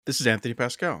This is Anthony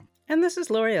Pascal. And this is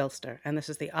Laurie Elster, and this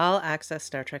is the All Access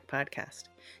Star Trek podcast.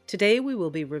 Today we will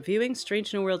be reviewing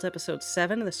Strange New Worlds Episode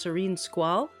 7, The Serene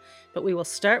Squall, but we will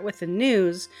start with the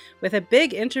news with a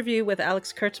big interview with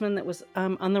Alex Kurtzman that was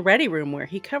on the Ready Room, where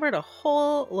he covered a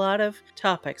whole lot of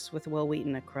topics with Wil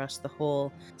Wheaton across the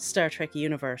whole Star Trek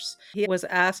universe. He was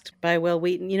asked by Wil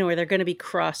Wheaton, are there going to be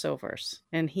crossovers?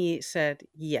 And he said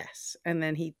yes, and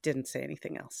then he didn't say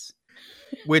anything else.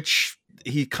 Which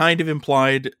he kind of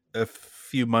implied a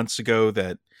few months ago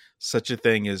that such a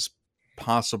thing is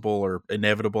possible or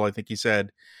inevitable, I think he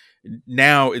said.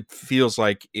 Now it feels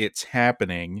like it's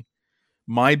happening.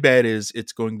 My bet is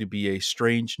it's going to be a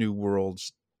Strange New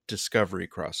Worlds Discovery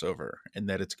crossover, and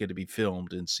that it's going to be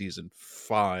filmed in season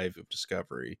 5 of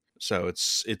Discovery. So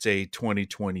it's a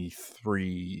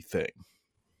 2023 thing.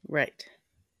 Right.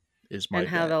 Is my and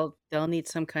how bet. they'll need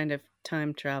some kind of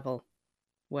time travel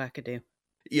wackadoo.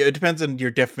 Yeah, it depends on your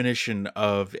definition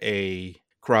of a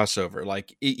crossover.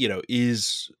 Like,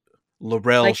 is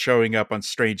L'Rell showing up on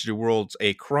Strange New Worlds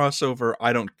a crossover?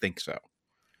 I don't think so.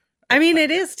 I mean, it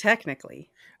is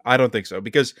technically. I don't think so,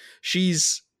 because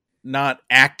she's not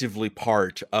actively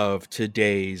part of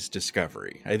today's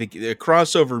Discovery. I think a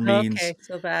crossover means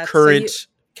current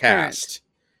cast.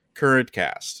 Current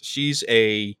cast. She's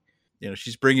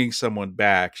she's bringing someone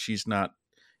back.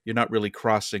 You're not really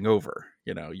crossing over.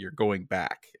 You're going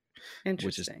back.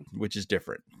 Interesting. Which is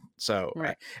different. So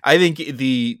right. I think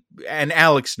and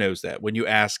Alex knows that when you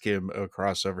ask him a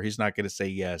crossover, he's not going to say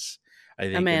yes. I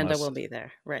think Amanda will be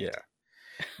there. Right. Yeah.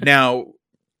 Now,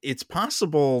 it's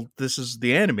possible this is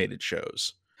the animated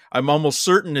shows. I'm almost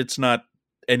certain it's not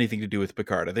anything to do with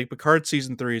Picard. I think Picard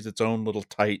season 3 is its own little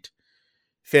tight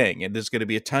thing, and there's going to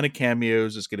be a ton of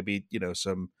cameos. There's going to be,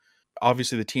 some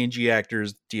obviously the TNG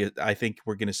actors. I think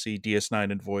we're going to see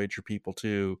DS9 and Voyager people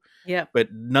too. Yeah.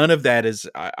 But none of that is,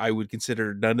 I would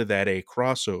consider none of that a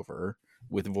crossover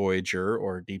with Voyager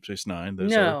or Deep Space Nine.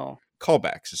 Those are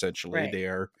callbacks, essentially. Right. They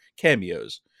are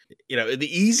cameos. The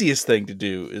easiest thing to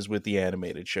do is with the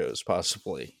animated shows,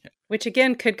 possibly. Which,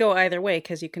 again, could go either way,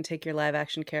 because you can take your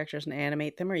live-action characters and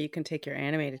animate them, or you can take your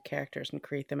animated characters and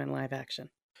create them in live action.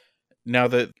 Now,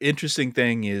 the interesting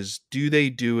thing is, do they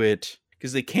do it...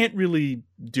 Because they can't really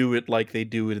do it like they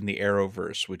do it in the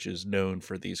Arrowverse, which is known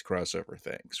for these crossover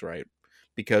things, right?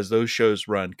 Because those shows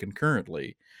run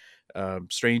concurrently.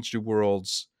 Strange New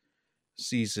Worlds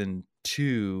Season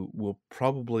 2 will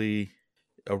probably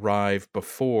arrive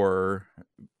before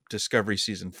Discovery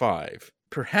Season 5.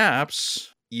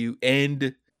 Perhaps you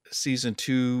end Season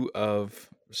 2 of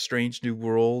Strange New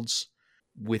Worlds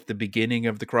with the beginning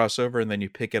of the crossover, and then you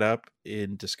pick it up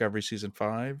in Discovery Season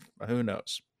 5. Who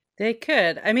knows? They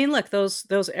could. I mean, look, those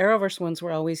Arrowverse ones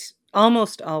were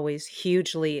almost always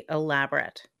hugely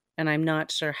elaborate, and I'm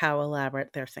not sure how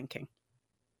elaborate they're thinking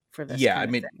for this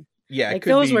kind of thing. Yeah, like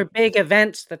those were big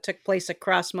events that took place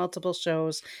across multiple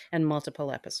shows and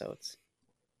multiple episodes.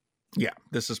 Yeah,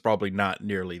 this is probably not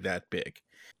nearly that big.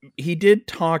 He did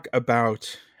talk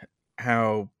about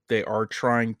how they are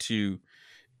trying to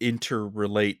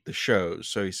interrelate the shows.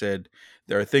 So he said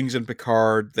there are things in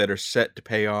Picard that are set to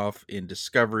pay off in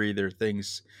Discovery. There are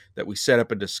things that we set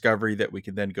up in Discovery that we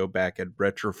can then go back and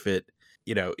retrofit,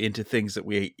 into things that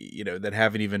we, that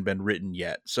haven't even been written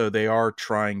yet. So they are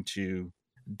trying to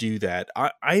do that.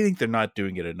 I think they're not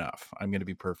doing it enough. I'm going to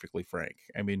be perfectly frank.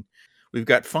 I mean, we've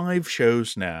got 5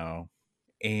 shows now,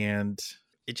 and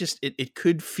it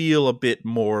could feel a bit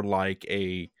more like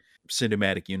a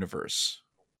cinematic universe.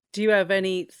 Do you have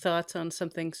any thoughts on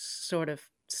something sort of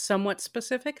somewhat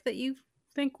specific that you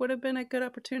think would have been a good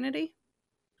opportunity?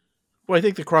 Well, I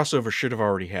think the crossover should have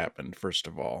already happened, first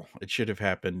of all. It should have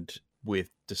happened with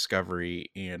Discovery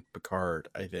and Picard,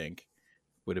 I think.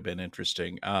 Would have been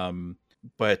interesting.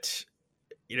 But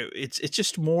it's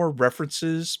just more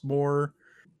references, more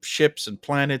ships and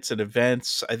planets and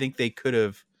events. I think they could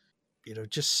have,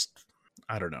 just,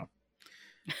 I don't know.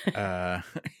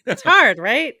 It's hard,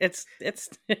 right? It's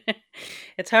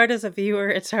it's hard as a viewer.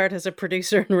 It's hard as a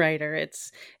producer and writer.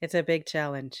 It's a big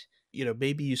challenge.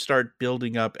 Maybe you start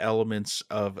building up elements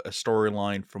of a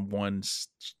storyline from one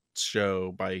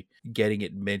show by getting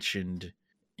it mentioned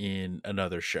in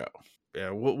another show.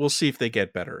 Yeah, we'll see if they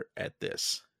get better at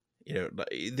this.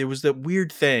 There was that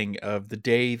weird thing of the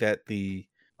day that the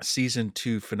season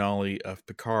 2 finale of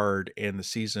Picard and the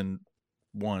season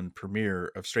 1 premiere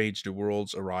of Strange New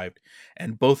Worlds arrived,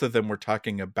 and both of them were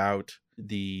talking about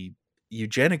the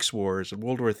eugenics wars in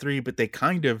World War III, but they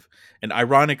kind of, and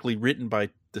ironically written by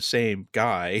the same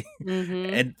guy,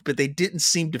 mm-hmm. but they didn't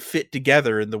seem to fit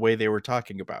together in the way they were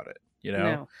talking about it.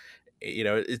 No.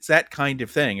 It's that kind of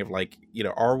thing of like,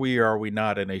 are we or are we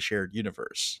not in a shared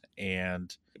universe?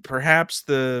 And perhaps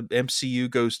the MCU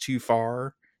goes too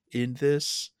far in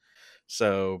this.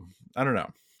 So I don't know.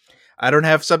 I don't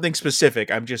have something specific.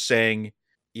 I'm just saying,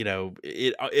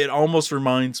 it almost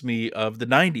reminds me of the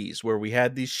 90s where we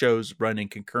had these shows running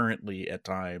concurrently at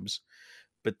times,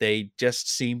 but they just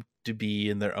seemed to be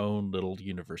in their own little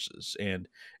universes. And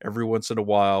every once in a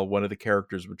while, one of the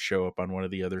characters would show up on one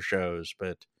of the other shows.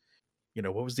 But,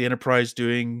 what was the Enterprise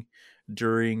doing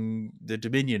during the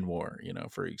Dominion War,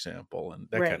 for example, and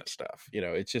that kind of Right. stuff.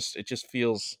 It just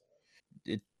feels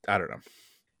it. I don't know.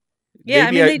 Yeah,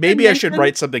 I Maybe mean, I they did maybe I should mention.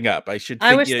 write something up. I should I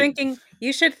think. was thinking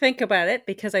you should think about it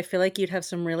because I feel like you'd have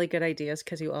some really good ideas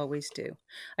because you always do.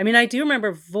 I mean, I do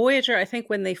remember Voyager, I think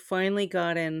when they finally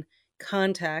got in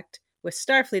contact with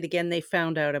Starfleet again, they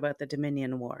found out about the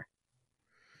Dominion War.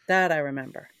 That I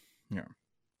remember. Yeah.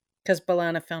 Because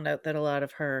B'Elanna found out that a lot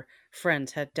of her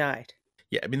friends had died.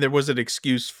 Yeah, I mean, there was an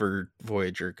excuse for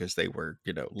Voyager because they were,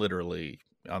 literally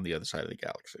on the other side of the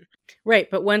galaxy. Right,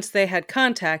 but once they had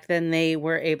contact, then they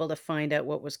were able to find out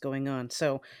what was going on.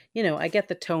 So, I get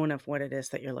the tone of what it is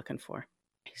that you're looking for.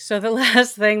 So, the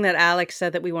last thing that Alex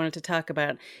said that we wanted to talk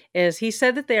about is he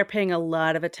said that they are paying a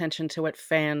lot of attention to what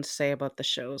fans say about the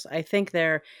shows. I think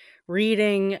they're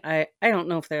reading, I don't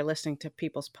know if they're listening to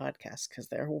people's podcasts because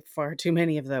there are far too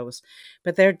many of those,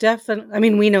 but they're definitely, I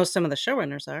mean, we know some of the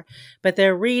showrunners are, but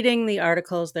they're reading the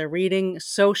articles, they're reading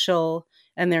social,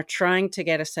 and they're trying to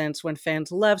get a sense when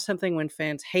fans love something, when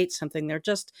fans hate something. They're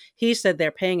just, he said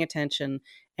they're paying attention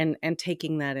and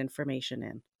taking that information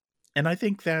in. And I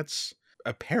think that's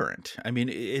apparent. I mean,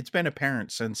 it's been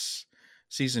apparent since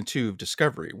season 2 of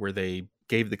Discovery, where they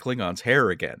gave the Klingons hair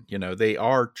again. They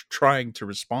are trying to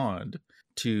respond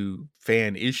to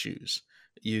fan issues.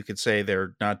 You could say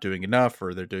they're not doing enough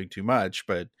or they're doing too much,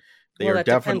 but they Well, are that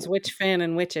depends definitely. which fan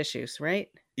and which issues, right?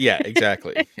 Yeah,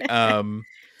 exactly.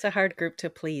 It's a hard group to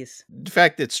please. The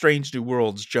fact that Strange New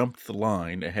Worlds jumped the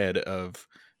line ahead of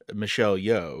Michelle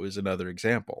Yeoh is another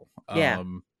example. Yeah.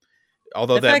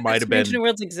 Although The that fact that might have Strange been, New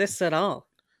Worlds exists at all.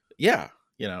 yeah,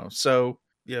 so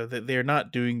they're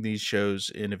not doing these shows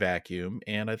in a vacuum,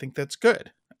 and I think that's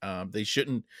good. They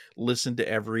shouldn't listen to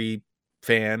every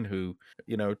fan who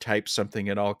types something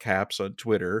in all caps on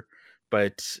Twitter,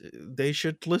 but they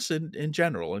should listen in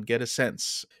general and get a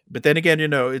sense. But then again,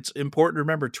 it's important to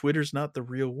remember Twitter's not the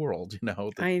real world.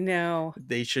 That I know.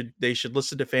 they should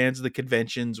listen to fans of the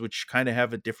conventions, which kind of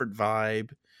have a different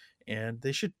vibe. And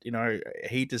they should, I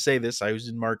hate to say this, I was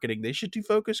in marketing, they should do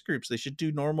focus groups, they should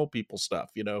do normal people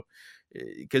stuff,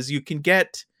 because you can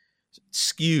get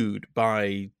skewed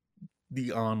by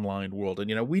the online world.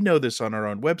 And we know this on our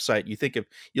own website.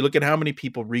 You look at how many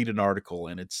people read an article,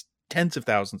 and it's tens of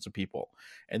thousands of people,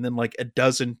 and then like a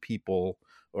dozen people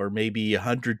or maybe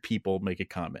 100 people make a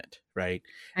comment, right?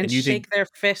 And And you think, shake their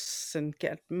fists and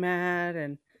get mad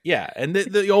and yeah, and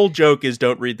the old joke is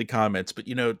don't read the comments, but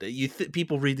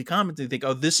people read the comments and they think,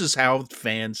 oh, this is how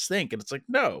fans think, and it's like,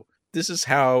 no, this is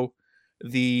how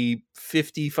the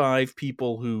 55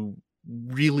 people who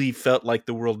really felt like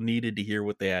the world needed to hear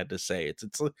what they had to say.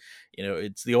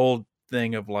 It's the old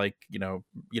thing of like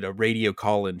radio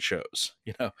call-in shows.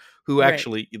 Who right.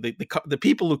 actually the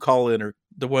people who call in are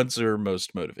the ones that are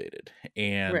most motivated,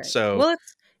 and Right. so Well,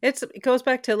 it goes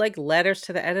back to like letters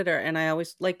to the editor, and I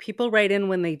always like people write in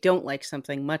when they don't like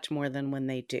something much more than when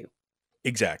they do.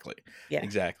 exactly. Yeah.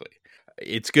 Exactly.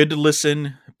 It's good to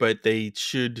listen, but they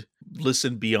should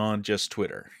listen beyond just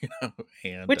Twitter,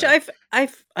 and Which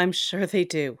I'm sure they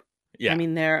do. I yeah,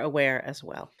 mean, they're aware as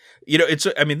well.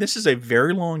 I mean, this is a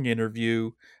very long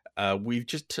interview. We've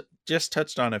just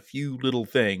touched on a few little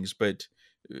things, but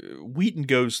Wheaton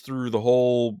goes through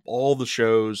all the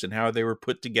shows and how they were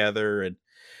put together, and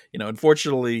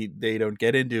unfortunately, they don't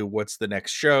get into what's the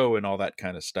next show and all that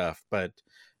kind of stuff. But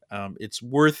it's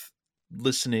worth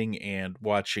listening and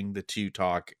watching the two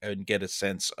talk and get a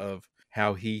sense of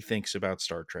how he thinks about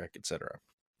Star Trek, etc.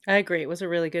 I agree. It was a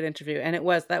really good interview, and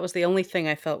that was the only thing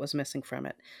I felt was missing from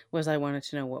it was I wanted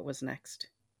to know what was next.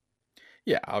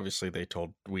 Yeah, obviously they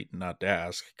told Wheaton not to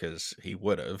ask because he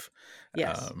would have.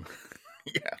 Yes. Um,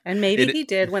 yeah, And maybe it. he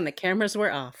did when the cameras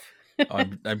were off.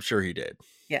 I'm sure he did.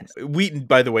 Yes. Wheaton,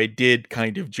 by the way, did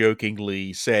kind of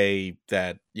jokingly say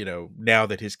that now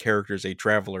that his character is a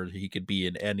traveler, he could be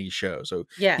in any show. So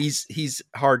Yes. he's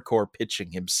hardcore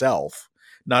pitching himself,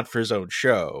 not for his own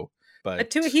show,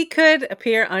 But but he could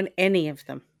appear on any of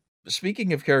them.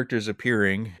 speaking of characters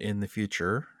appearing in the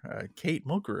future, Kate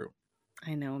Mulgrew.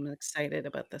 I know. I'm excited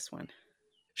about this one.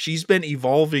 She's been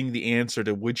evolving the answer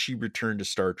to would she return to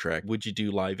Star Trek? Would you do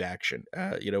live action?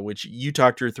 Which you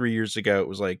talked to her 3 years ago. It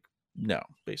was like, No,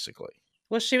 basically.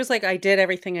 Well, she was like, I did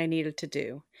everything I needed to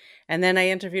do. And then I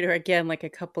interviewed her again, like a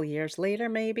couple years later,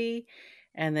 maybe.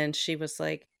 And then she was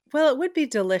like, well, it would be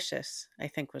delicious, I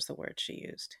think was the word she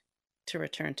used, to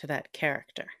return to that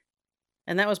character.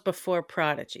 And that was before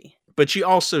Prodigy. But she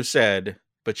also said,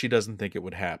 but she doesn't think it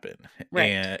would happen.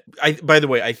 Right. And by the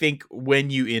way, I think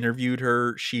when you interviewed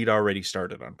her, she'd already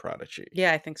started on Prodigy.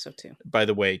 Yeah, I think so too. By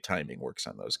the way, timing works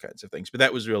on those kinds of things. But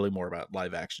that was really more about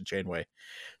live action Janeway.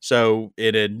 So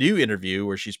in a new interview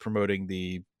where she's promoting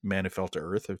the Man Who Fell to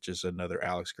Earth, which is another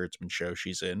Alex Kurtzman show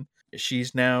she's in,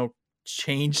 she's now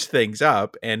changed things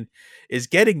up and is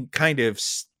getting kind of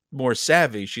more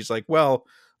savvy. She's like, well,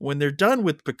 when they're done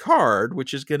with Picard,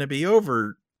 which is going to be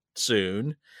over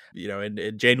soon,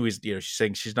 and Janeway's, she's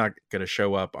saying she's not going to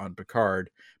show up on Picard,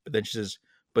 but then she says,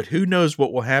 but who knows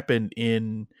what will happen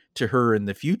to her in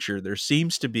the future. There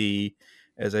seems to be,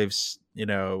 as I've,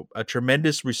 a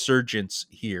tremendous resurgence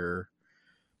here,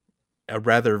 a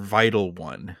rather vital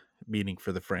one, meaning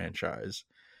for the franchise.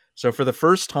 So for the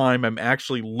first time, I'm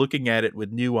actually looking at it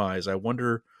with new eyes. I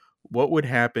wonder what would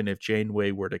happen if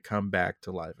Janeway were to come back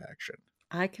to live action.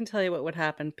 I can tell you what would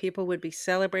happen. People would be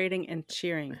celebrating and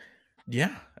cheering.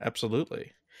 Yeah,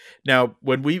 absolutely. Now,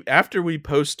 after we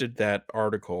posted that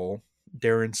article,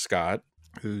 Darren Scott,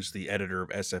 who's the editor of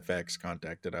SFX,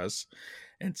 contacted us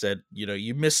and said,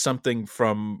 you missed something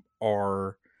from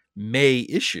our May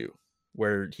issue,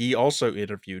 where he also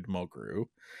interviewed Mulgrew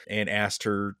and asked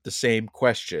her the same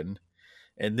question.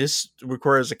 And this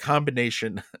requires a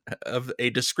combination of a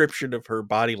description of her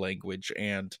body language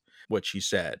and what she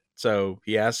said. So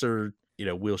he asked her,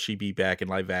 will she be back in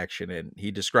live action? And he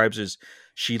describes as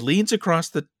she leans across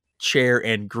the chair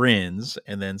and grins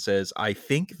and then says, I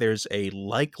think there's a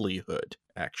likelihood,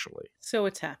 actually. So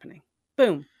it's happening.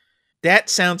 Boom. That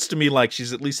sounds to me like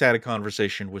she's at least had a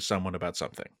conversation with someone about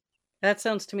something. That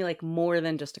sounds to me like more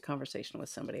than just a conversation with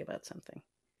somebody about something.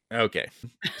 Okay.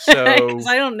 So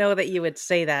I don't know that you would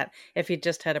say that if you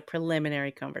just had a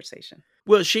preliminary conversation.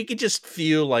 Well, she could just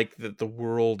feel like that the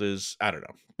world is, I don't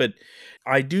know. But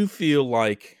I do feel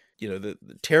like,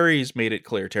 Terry's made it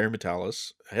clear, Terry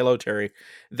Metalis, hello Terry,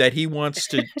 that he wants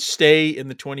to stay in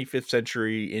the 25th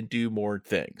century and do more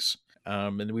things.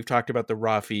 And we've talked about the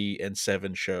Rafi and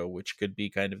Seven show, which could be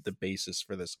kind of the basis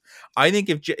for this. I think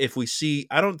if we see,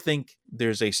 I don't think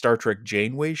there's a Star Trek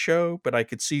Janeway show, but I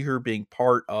could see her being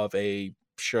part of a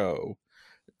show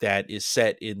that is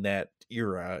set in that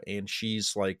era, and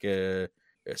she's like a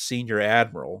senior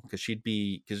admiral, because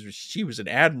she was an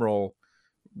admiral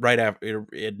right after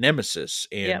at Nemesis,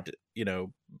 and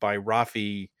by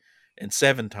Rafi and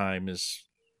Seven time is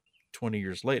 20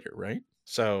 years later, right?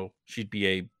 So she'd be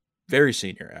a very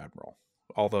senior admiral.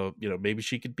 Although, maybe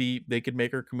they could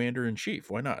make her commander in chief.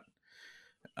 Why not?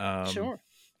 Sure,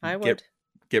 I would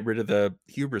get rid of the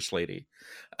hubris lady.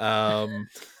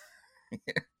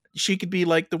 She could be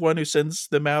like the one who sends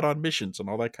them out on missions and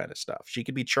all that kind of stuff. She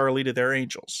could be Charlie to their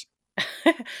angels.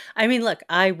 I mean, look,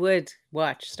 I would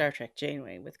watch Star Trek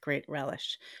Janeway with great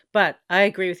relish, but I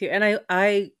agree with you. And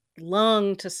I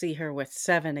long to see her with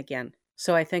Seven again.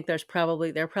 So I think there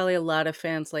are probably a lot of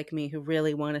fans like me who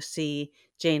really want to see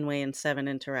Janeway and Seven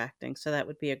interacting. So that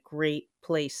would be a great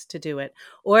place to do it,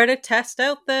 or to test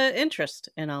out the interest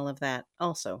in all of that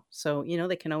also. So,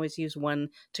 they can always use one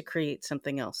to create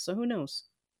something else. So who knows?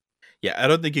 Yeah, I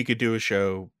don't think you could do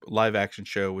a live action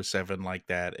show with Seven like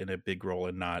that in a big role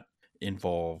and not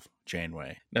involve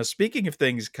Janeway. Now, speaking of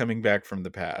things coming back from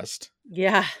the past,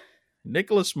 yeah,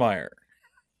 Nicholas Meyer,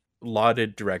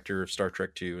 lauded director of Star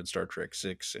Trek II and Star Trek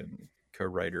VI and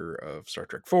co-writer of Star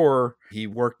Trek IV. He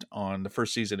worked on the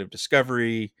first season of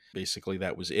Discovery. Basically,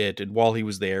 that was it. And while he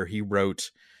was there, he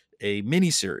wrote a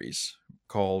miniseries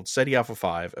called SETI Alpha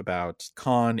 5 about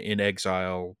Khan in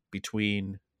exile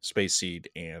between Space Seed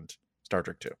and Star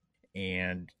Trek II.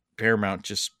 And Paramount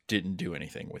just didn't do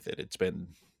anything with it. It's been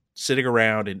sitting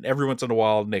around, and every once in a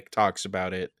while, Nick talks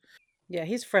about it. Yeah,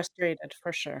 he's frustrated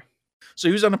for sure. So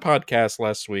he was on a podcast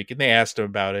last week, and they asked him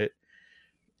about it.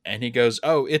 And he goes,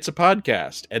 oh, it's a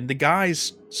podcast. And the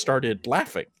guys started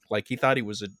laughing like he thought he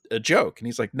was a joke. And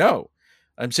he's like, no,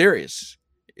 I'm serious.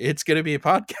 It's going to be a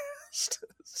podcast.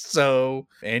 So,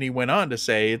 and he went on to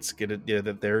say it's going to,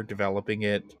 that they're developing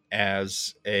it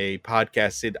as a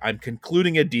podcast. I'm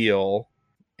concluding a deal,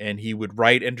 and he would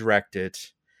write and direct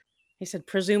it. He said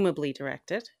presumably direct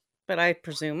it, but I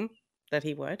presume that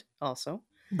he would also.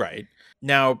 Right.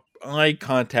 Now, I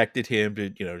contacted him to,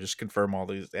 just confirm all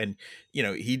these. And,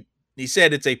 he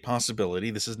said it's a possibility.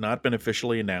 This has not been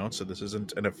officially announced, so this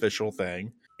isn't an official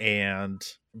thing.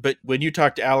 But when you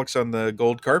talked to Alex on the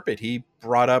gold carpet, he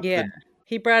brought up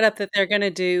He brought up that they're going to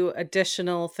do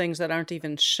additional things that aren't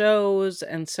even shows.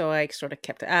 And so I sort of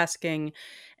kept asking,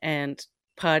 and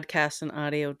podcasts and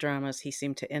audio dramas, he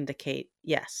seemed to indicate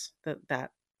yes,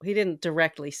 that he didn't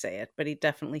directly say it, but he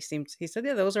definitely seems, he said,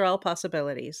 yeah, those are all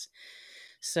possibilities.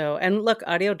 So, and look,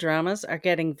 audio dramas are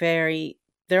getting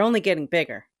they're only getting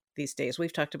bigger these days.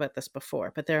 We've talked about this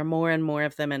before, but there are more and more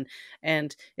of them.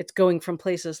 And it's going from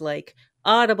places like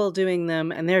Audible doing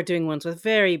them, and they're doing ones with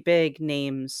very big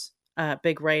names,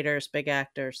 big writers, big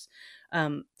actors,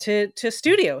 to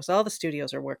studios. All the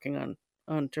studios are working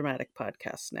on dramatic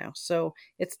podcasts now. So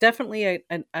it's definitely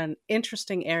an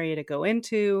interesting area to go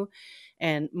into.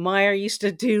 And Meyer used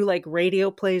to do like radio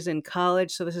plays in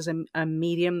college. So this is a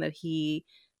medium that he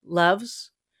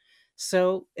loves.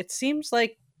 So it seems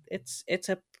like it's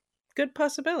a good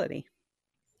possibility.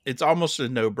 It's almost a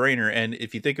no-brainer. And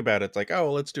if you think about it, it's like, oh,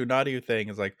 well, let's do an audio thing.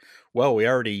 It's like, well, we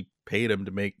already paid him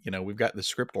to make, we've got the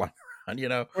script line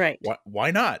around, Right.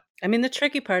 why not? I mean, the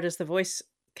tricky part is the voice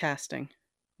casting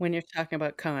when you're talking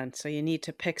about Khan. So you need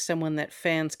to pick someone that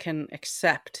fans can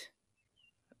accept.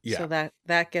 Yeah. So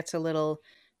that gets a little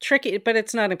tricky, but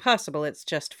it's not impossible. It's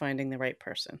just finding the right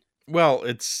person. Well,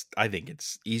 I think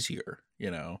it's easier,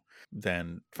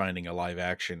 than finding a live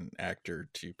action actor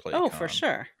to play Oh, for Khan.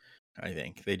 sure. I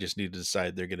think they just need to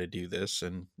decide they're going to do this,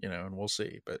 and and we'll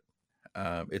see. But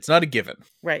it's not a given.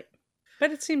 Right.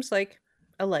 But it seems like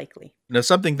a likely. Now,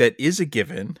 something that is a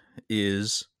given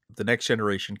is the Next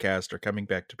Generation cast are coming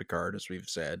back to Picard, as we've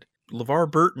said.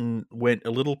 LeVar Burton went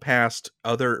a little past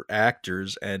other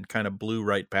actors and kind of blew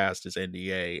right past his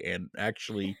NDA and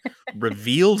actually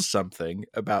revealed something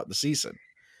about the season.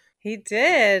 He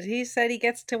did. He said he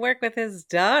gets to work with his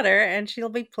daughter, and she'll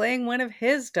be playing one of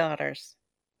his daughters.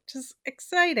 Which is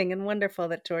exciting and wonderful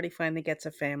that Geordi finally gets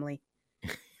a family.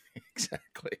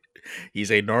 Exactly.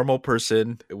 He's a normal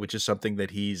person, which is something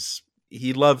that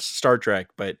he loves Star Trek,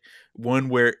 but one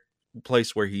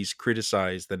place where he's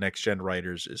criticized the Next Gen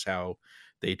writers is how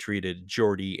they treated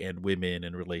Geordi and women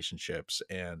and relationships,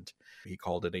 and he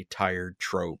called it a tired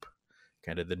trope,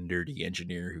 kind of the nerdy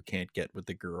engineer who can't get with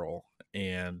the girl.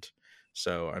 And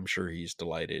so I'm sure he's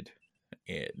delighted,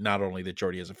 not only that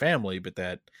Geordi has a family, but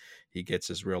that he gets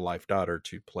his real life daughter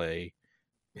to play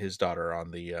his daughter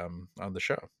on the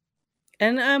show.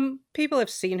 And people have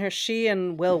seen her. She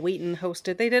and Will Wheaton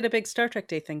hosted. They did a big Star Trek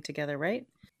Day thing together, right?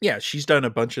 Yeah, she's done a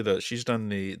bunch of she's done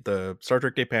the Star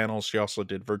Trek Day panels. She also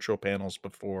did virtual panels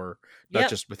before, not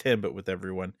just with him, but with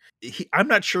everyone. I'm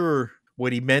not sure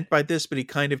what he meant by this, but he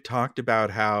kind of talked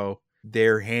about how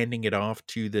they're handing it off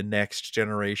to the next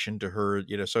generation, to her,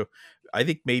 so I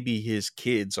think maybe his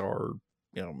kids are,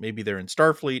 maybe they're in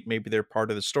Starfleet, maybe they're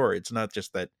part of the story. It's not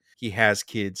just that he has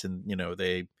kids and,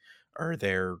 they are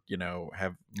there,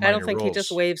 have minor I don't think roles. he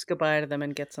just waves goodbye to them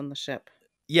and gets on the ship.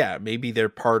 Yeah, maybe they're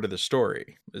part of the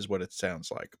story is what it sounds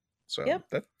like. So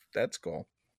Yep. that's cool.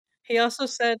 He also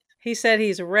said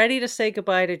he's ready to say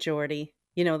goodbye to Geordi.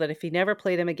 That if he never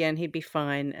played him again, he'd be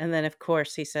fine. And then of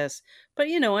course he says, but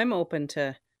I'm open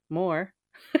to more.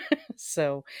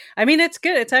 So, I mean, it's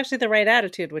good. It's actually the right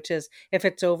attitude, which is if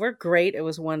it's over, great. It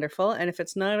was wonderful. And if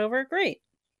it's not over, great.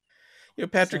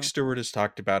 Patrick Stewart has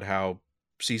talked about how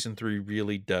season 3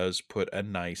 really does put a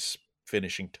nice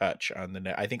finishing touch on the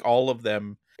net. I think all of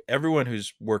them, everyone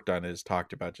who's worked on it has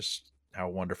talked about just how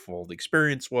wonderful the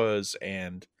experience was,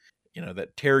 and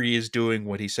that Terry is doing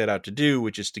what he set out to do,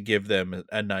 which is to give them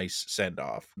a nice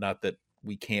send-off. Not that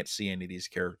we can't see any of these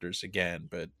characters again,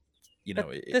 but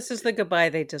this is the goodbye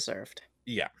they deserved.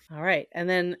 Yeah. All right. And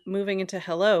then moving into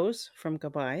hellos from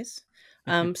goodbyes.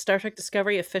 Star Trek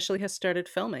Discovery officially has started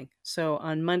filming. So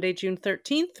on Monday, June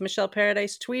 13th, Michelle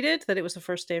Paradise tweeted that it was the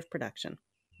first day of production.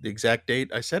 The exact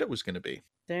date I said it was going to be.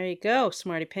 There you go,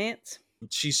 smarty pants.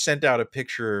 She sent out a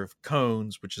picture of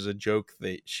cones, which is a joke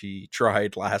that she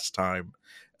tried last time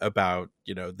about,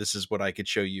 this is what I could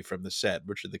show you from the set,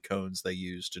 which are the cones they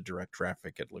use to direct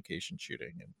traffic at location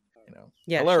shooting. And,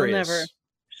 yeah, hilarious.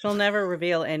 She'll never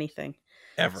reveal anything.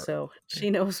 Ever. So she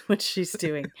knows what she's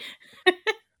doing.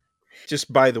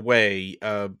 Just by the way,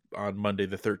 on Monday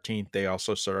the 13th, they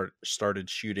also started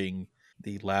shooting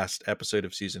the last episode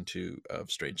of season 2 of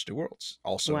Strange New Worlds,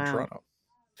 also in Toronto.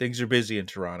 Things are busy in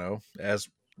Toronto as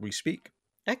we speak.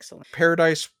 Excellent.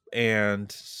 Paradise and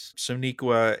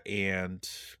Sonequa and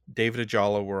David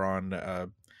Ajala were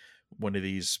on one of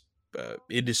these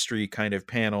industry kind of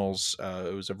panels.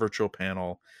 It was a virtual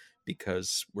panel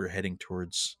because we're heading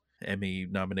towards Emmy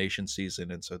nomination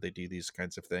season, and so they do these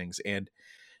kinds of things. And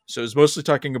so it's mostly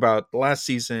talking about the last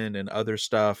season and other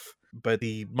stuff, but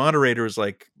the moderator was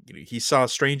like, he saw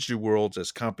Strange New Worlds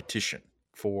as competition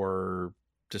for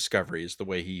Discovery, is the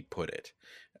way he put it.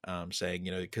 saying,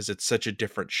 because it's such a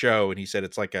different show. And he said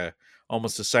it's like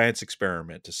almost a science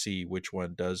experiment to see which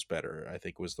one does better, I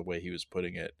think was the way he was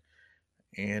putting it.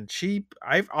 And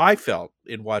I felt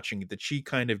in watching it that she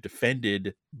kind of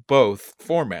defended both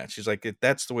formats. She's like,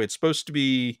 that's the way it's supposed to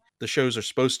be. The shows are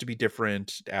supposed to be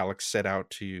different. Alex set out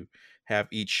to have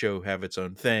each show have its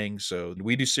own thing. So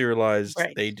we do serialized,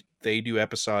 Right. they do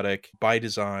episodic by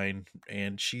design.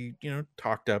 And she,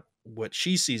 talked up what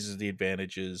she sees as the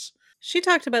advantages. She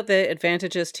talked about the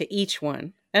advantages to each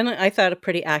one, and I thought a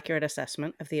pretty accurate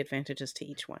assessment of the advantages to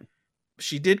each one.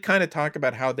 She did kind of talk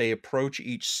about how they approach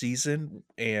each season.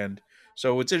 And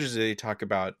so it's interesting, they talk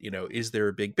about, is there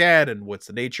a big bad and what's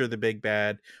the nature of the big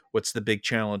bad? What's the big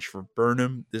challenge for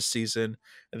Burnham this season?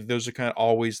 And those are kind of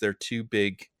always their two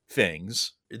big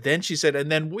things. Then she said,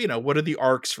 and then, what are the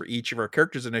arcs for each of our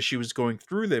characters? And as she was going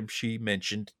through them, she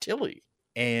mentioned Tilly.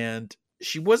 And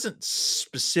she wasn't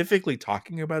specifically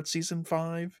talking about season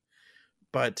 5,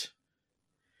 but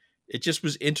it just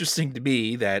was interesting to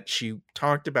me that she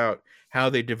talked about how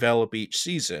they develop each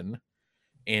season,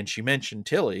 and she mentioned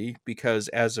Tilly because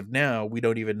as of now, we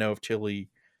don't even know if Tilly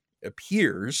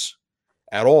appears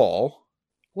at all.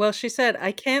 Well, she said,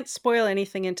 I can't spoil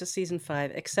anything into season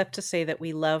 5 except to say that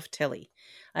we love Tilly.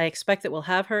 I expect that we'll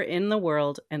have her in the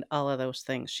world and all of those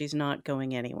things. She's not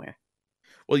going anywhere.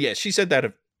 Well, yeah, she said that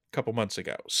a couple months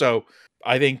ago. So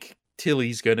I think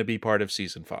Tilly's going to be part of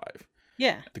season 5.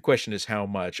 Yeah. The question is how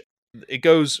much. It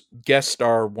goes guest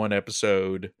star one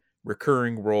episode,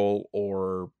 recurring role,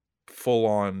 or full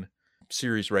on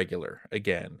series regular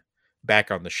again,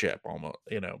 back on the ship almost,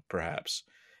 perhaps.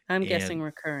 I'm guessing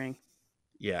recurring.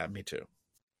 Yeah, me too.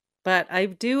 But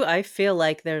I feel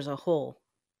like there's a hole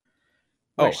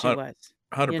where she was.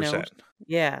 100%.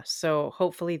 Yeah, so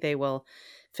hopefully they will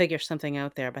figure something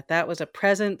out there. But that was a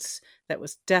presence that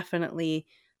was definitely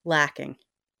lacking.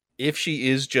 If she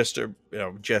is just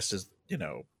Jess is,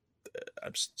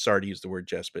 I'm sorry to use the word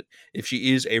Jess, but if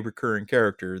she is a recurring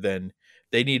character, then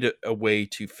they need a way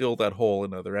to fill that hole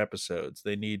in other episodes.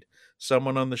 They need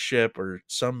someone on the ship or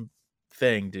something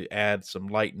to add some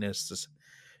lightness.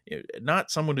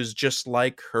 Not someone who's just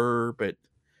like her, but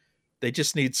they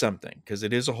just need something because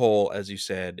it is a hole, as you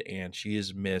said, and she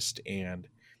is missed, and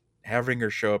having her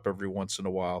show up every once in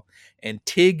a while. And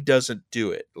Tig doesn't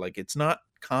do it. Like, it's not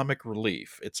comic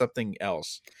relief. It's something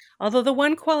else. Although the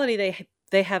one quality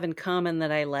they have in common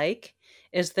that I like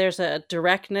is there's a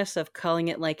directness of calling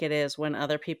it like it is when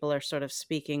other people are sort of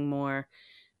speaking more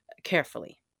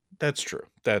carefully. That's true.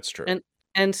 That's true.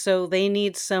 And so they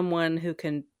need someone who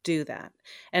can do that.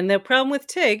 And the problem with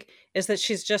Tig is that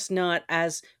she's just not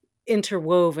as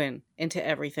interwoven into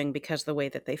everything because the way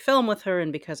that they film with her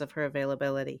and because of her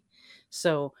availability.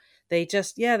 So they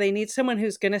need someone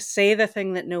who's going to say the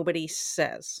thing that nobody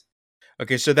says.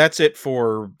 Okay, so that's it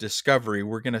for Discovery.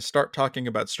 We're going to start talking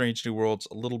about Strange New Worlds,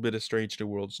 a little bit of Strange New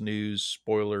Worlds news,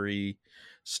 spoilery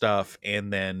stuff,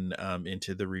 and then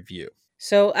into the review.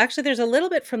 So actually, there's a little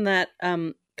bit from that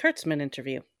Kurtzman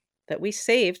interview that we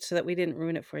saved so that we didn't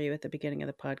ruin it for you at the beginning of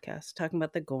the podcast, talking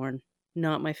about the Gorn.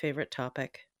 Not my favorite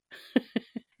topic.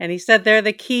 And he said they're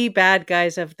the key bad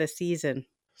guys of the season.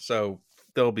 So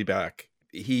they'll be back.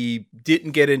 He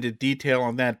didn't get into detail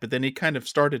on that, but then he kind of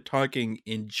started talking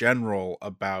in general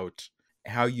about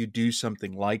how you do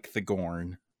something like the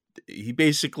Gorn. He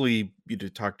basically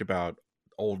talked about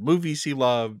old movies he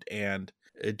loved and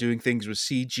doing things with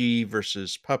CG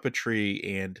versus puppetry,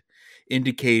 and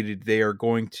indicated they are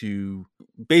going to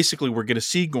basically, we're going to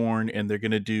see Gorn and they're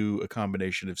going to do a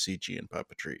combination of CG and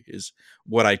puppetry is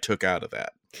what I took out of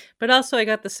that. But also I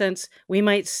got the sense we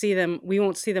won't see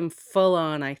them full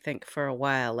on, I think, for a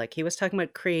while. Like he was talking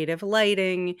about creative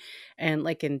lighting and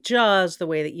like in Jaws, the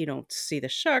way that you don't see the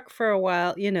shark for a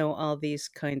while, all these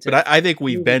kinds of. But I think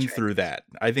we've been tricks. through that.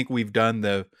 I think we've done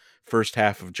the first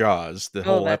half of Jaws.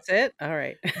 That's it? All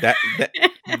right. that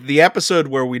the episode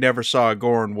where we never saw a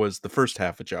Gorn was the first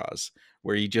half of Jaws,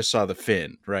 where you just saw the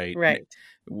fin, right? Right.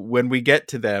 When we get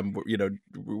to them,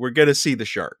 we're going to see the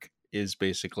shark is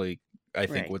basically, I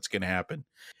think, what's going to happen.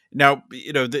 Now,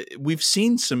 we've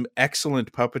seen some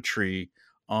excellent puppetry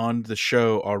on the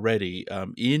show already.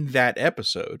 In that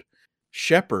episode,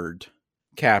 Shepard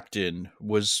Captain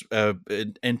was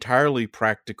entirely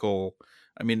practical.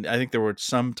 I mean, I think there were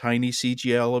some tiny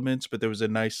CG elements, but there was a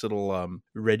nice little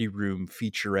Ready Room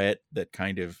featurette that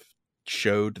kind of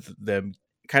showed them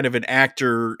kind of an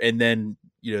actor, and then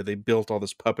they built all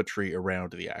this puppetry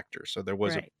around the actor, so there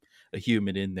was a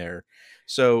human in there.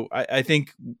 So I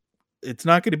think it's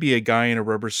not going to be a guy in a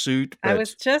rubber suit. But I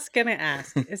was just going to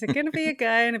ask, is it going to be a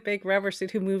guy in a big rubber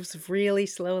suit who moves really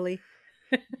slowly?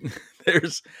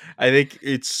 I think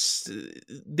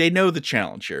they know the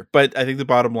challenge here, but I think the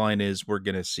bottom line is we're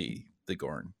going to see the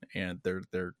Gorn, and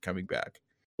they're coming back.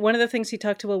 One of the things he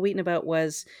talked to Will Wheaton about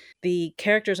was the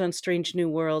characters on Strange New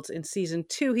Worlds in season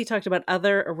 2. He talked about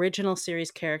other original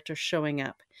series characters showing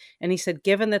up. And he said,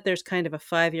 given that there's kind of a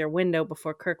 5-year window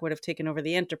before Kirk would have taken over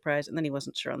the Enterprise, and then he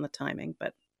wasn't sure on the timing,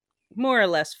 but more or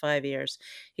less 5 years,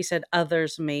 he said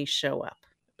others may show up.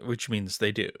 Which means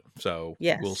they do. So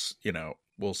yes.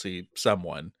 we'll see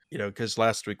someone, because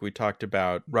last week we talked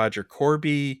about Roger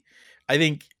Corby. I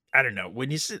think, I don't know,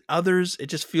 when you say others, it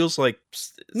just feels like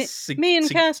main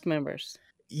cast members.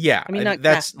 Yeah. I mean, not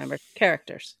cast members,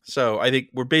 characters. So I think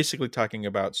we're basically talking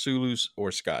about Sulus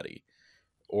or Scotty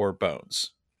or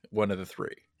Bones, one of the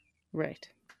three. Right.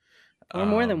 Or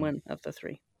more than one of the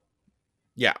three.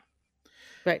 Yeah.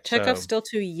 Right. Chekhov's still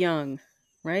too young,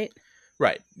 right?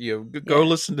 Right. Go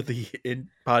listen to the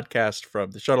podcast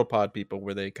from the Shuttle Pod people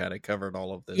where they kind of covered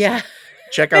all of this. Yeah.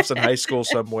 Chekhov's in high school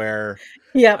somewhere.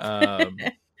 Yep.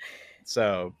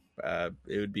 So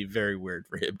it would be very weird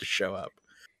for him to show up.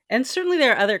 And certainly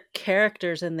there are other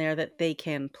characters in there that they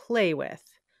can play with.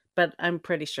 But I'm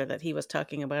pretty sure that he was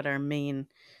talking about our main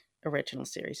original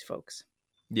series folks.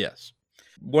 Yes.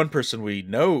 One person we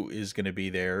know is going to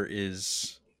be there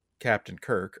is Captain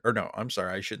Kirk. Or no, I'm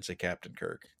sorry, I shouldn't say Captain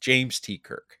Kirk. James T.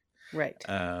 Kirk. Right.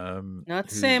 Not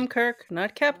Sam Kirk,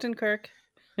 not Captain Kirk.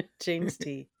 James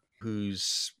T.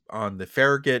 Who's on the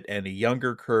Farragut, and a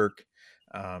younger Kirk,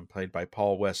 played by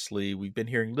Paul Wesley. We've been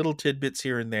hearing little tidbits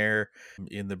here and there.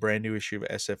 In the brand new issue of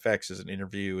SFX is an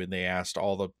interview, and they asked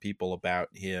all the people about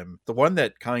him. The one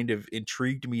that kind of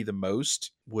intrigued me the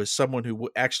most was someone who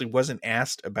actually wasn't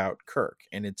asked about Kirk,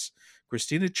 and it's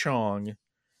Christina Chong,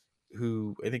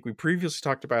 who I think we previously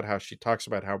talked about how she talks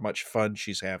about how much fun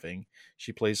she's having.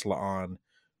 She plays La'an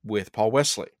with Paul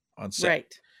Wesley on set.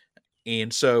 Right.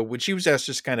 And so when she was asked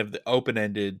just kind of the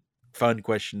open-ended fun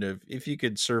question of if you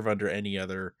could serve under any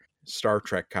other Star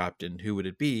Trek captain, who would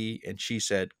it be? And she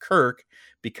said Kirk,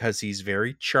 because he's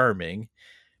very charming,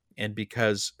 and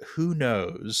because who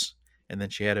knows? And then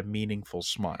she had a meaningful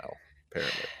smile,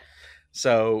 apparently.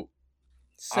 So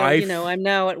I'm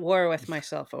now at war with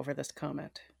myself over this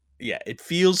comment. Yeah, it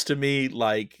feels to me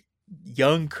like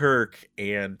young Kirk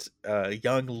and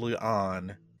young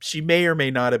La'an, she may or may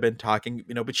not have been talking,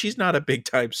 but she's not a big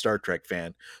time Star Trek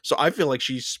fan. So I feel like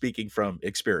she's speaking from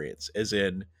experience, as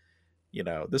in,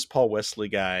 this Paul Wesley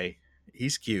guy,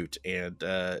 he's cute, and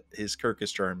his Kirk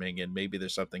is charming, and maybe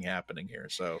there's something happening here.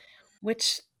 So,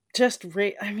 which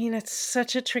it's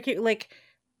such a tricky,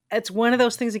 it's one of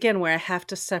those things again where I have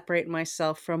to separate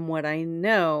myself from what I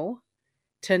know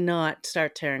to not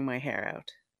start tearing my hair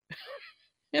out.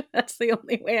 That's the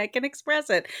only way I can express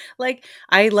it.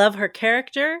 I love her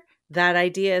character. That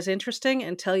idea is interesting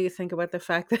until you think about the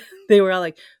fact that they were all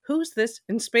like, who's this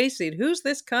in Space Seed? Who's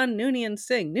this Khan Noonien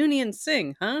Singh? Noonien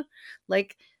Singh, huh?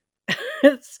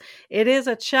 It is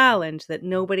a challenge that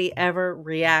nobody ever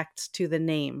reacts to the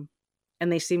name.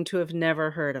 And they seem to have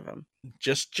never heard of him.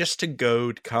 Just to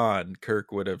goad Khan,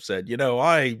 Kirk would have said,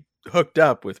 I hooked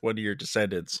up with one of your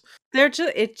descendants.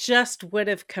 It just would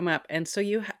have come up, and so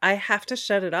I have to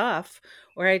shut it off,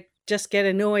 or I just get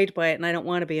annoyed by it, and I don't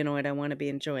want to be annoyed. I want to be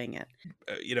enjoying it.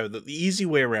 The easy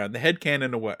way around, the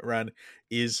headcanon around,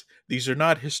 is these are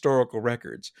not historical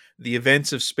records. The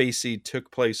events of Space Seed took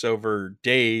place over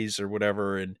days or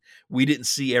whatever, and we didn't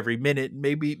see every minute.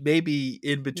 Maybe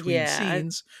in between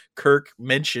scenes, Kirk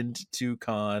mentioned to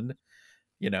Khan.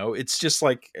 It's just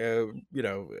like,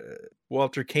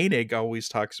 Walter Koenig always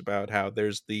talks about how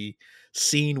there's the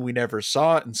scene we never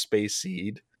saw in Space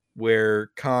Seed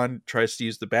where Khan tries to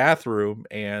use the bathroom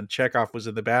and Chekhov was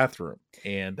in the bathroom.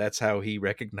 And that's how he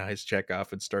recognized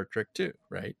Chekhov in Star Trek 2,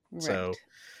 right? So,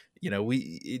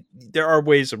 there are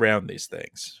ways around these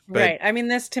things. But, right. I mean,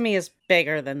 this to me is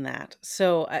bigger than that.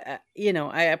 So,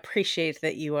 I appreciate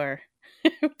that you are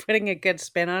putting a good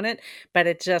spin on it, but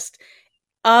it just...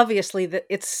 obviously that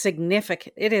it's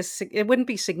significant. It wouldn't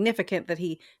be significant that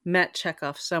he met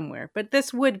Chekhov somewhere, but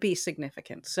this would be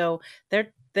significant. So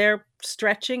they're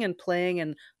stretching and playing,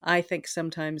 and I think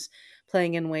sometimes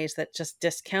playing in ways that just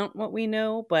discount what we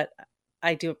know, but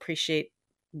I do appreciate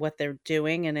what they're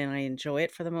doing, and I enjoy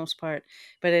it for the most part,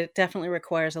 but it definitely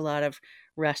requires a lot of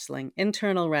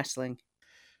internal wrestling.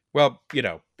 Well,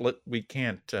 we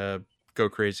can't go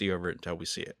crazy over it until we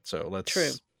see it. So let's...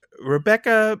 True.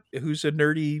 Rebecca, who's a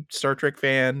nerdy Star Trek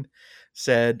fan,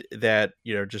 said that,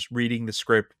 just reading the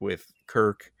script with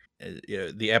Kirk,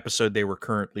 the episode they were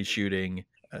currently shooting,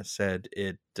 said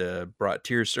it brought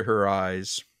tears to her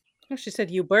eyes. Oh, she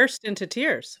said you burst into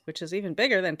tears, which is even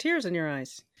bigger than tears in your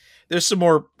eyes. There's some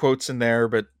more quotes in there,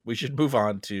 but we should move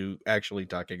on to actually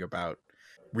talking about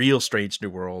real Strange New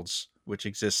Worlds, which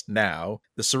exists now.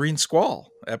 The Serene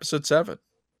Squall, episode 7.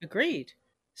 Agreed.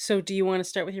 So, do you want to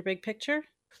start with your big picture?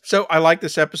 So I like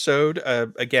this episode.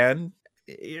 Again,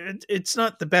 it's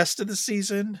not the best of the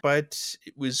season, but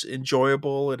it was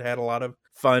enjoyable. It had a lot of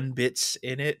fun bits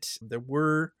in it. There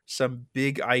were some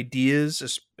big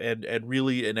ideas and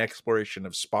really an exploration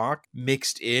of Spock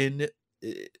mixed in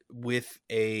with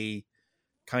a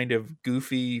kind of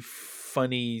goofy,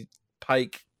 funny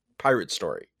Pike pirate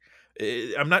story.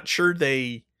 I'm not sure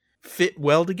they fit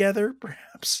well together,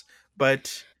 perhaps,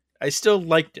 but I still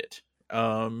liked it.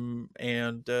 So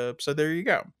there you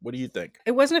go. What do you think?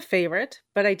 It wasn't a favorite,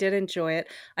 but I did enjoy it.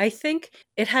 I think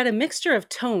it had a mixture of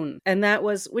tone, and that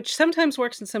was, which sometimes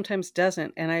works and sometimes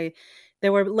doesn't.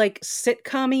 There were like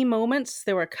sitcom-y moments.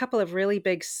 There were a couple of really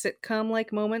big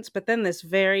sitcom-like moments, but then this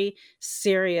very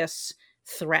serious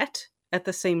threat at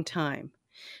the same time.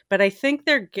 But I think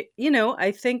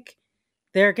I think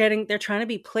they're trying to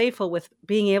be playful with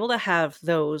being able to have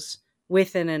those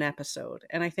within an episode.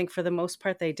 And I think for the most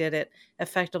part, they did it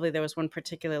effectively. There was one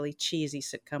particularly cheesy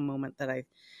sitcom moment that I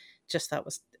just thought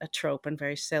was a trope and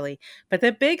very silly. But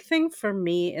the big thing for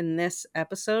me in this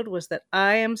episode was that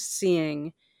I am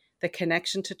seeing the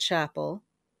connection to Chapel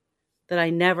that I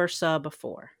never saw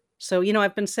before. So,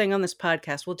 I've been saying on this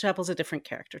podcast, well, Chapel's a different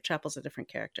character. Chapel's a different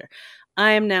character.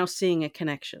 I am now seeing a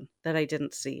connection that I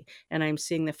didn't see. And I'm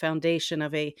seeing the foundation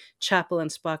of a Chapel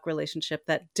and Spock relationship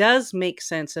that does make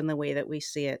sense in the way that we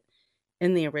see it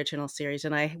in the original series.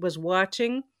 And I was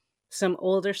watching some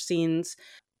older scenes,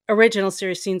 original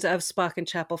series scenes of Spock and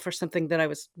Chapel for something that I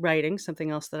was writing,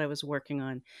 something else that I was working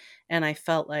on. And I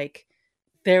felt like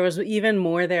there was even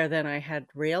more there than I had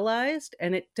realized.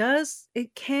 And it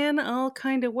can all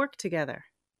kind of work together.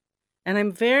 And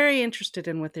I'm very interested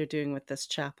in what they're doing with this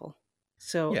Chapel.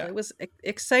 So Yeah. it was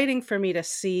exciting for me to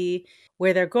see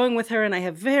where they're going with her. And I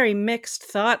have very mixed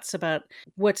thoughts about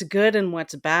what's good and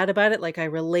what's bad about it. Like I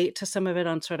relate to some of it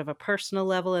on sort of a personal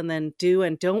level and then do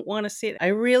and don't want to see it. I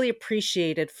really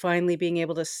appreciated finally being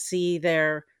able to see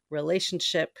their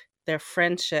relationship, their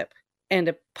friendship, and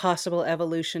a possible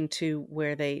evolution to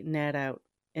where they net out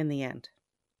in the end.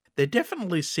 They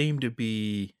definitely seem to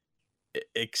be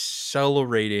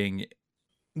accelerating.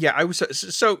 Yeah, I was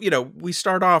so we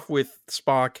start off with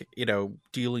Spock,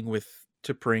 dealing with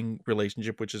T'Pring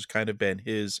relationship, which has kind of been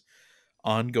his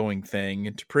ongoing thing,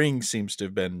 and T'Pring seems to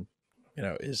have been,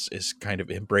 is kind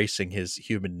of embracing his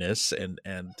humanness, and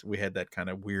we had that kind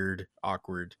of weird,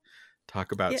 awkward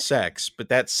talk about sex, but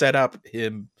that set up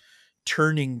him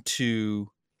turning to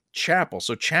Chapel.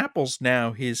 So Chapel's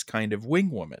now his kind of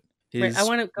wing woman. Right. I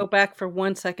want to go back for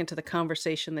 1 second to the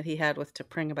conversation that he had with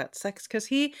T'Pring about sex, because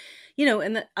he,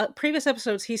 in the previous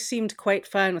episodes, he seemed quite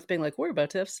fine with being like, we're about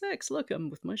to have sex. Look,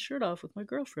 I'm with my shirt off with my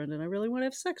girlfriend and I really want to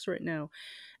have sex right now.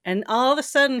 And all of a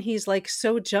sudden, he's like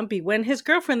so jumpy when his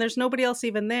girlfriend, there's nobody else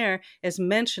even there, is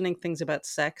mentioning things about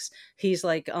sex. He's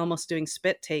like almost doing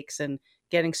spit takes and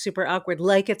getting super awkward,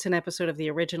 like it's an episode of the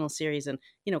original series. And,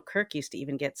 Kirk used to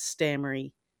even get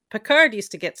stammery. Picard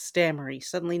used to get stammery.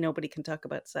 Suddenly nobody can talk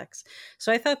about sex.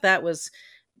 So I thought that was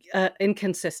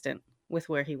inconsistent with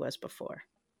where he was before.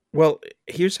 Well,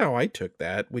 here's how I took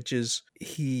that, which is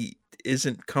he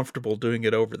isn't comfortable doing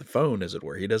it over the phone, as it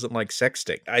were. He doesn't like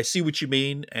sexting. I see what you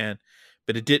mean,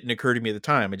 but it didn't occur to me at the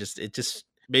time.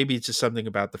 Maybe it's just something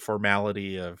about the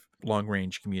formality of long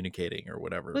range communicating or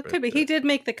whatever. Well, it could be. He did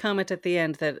make the comment at the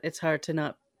end that it's hard to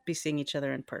not be seeing each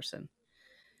other in person.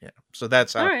 Yeah. So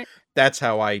that's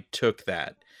how I took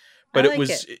that. But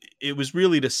it was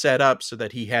really to set up so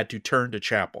that he had to turn to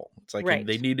Chapel. It's like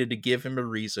they needed to give him a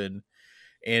reason.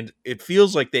 And it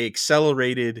feels like they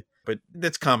accelerated, but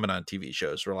that's common on TV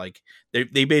shows where like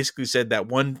they basically said that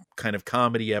one kind of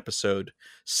comedy episode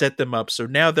set them up. So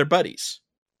now they're buddies.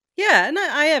 Yeah. And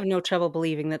I have no trouble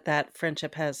believing that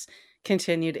friendship has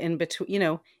continued in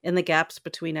between, in the gaps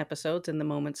between episodes and the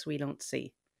moments we don't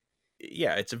see.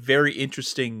 Yeah. It's a very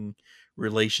interesting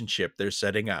relationship they're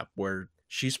setting up where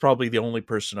she's probably the only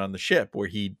person on the ship where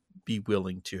he'd be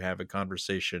willing to have a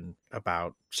conversation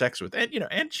about sex with.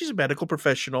 And she's a medical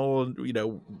professional,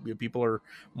 and people are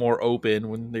more open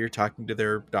when they're talking to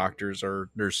their doctors or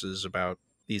nurses about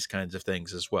these kinds of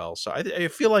things as well. So I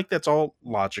feel like that's all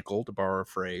logical, to borrow a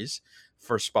phrase,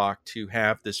 for Spock to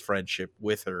have this friendship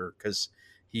with her because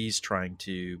he's trying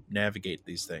to navigate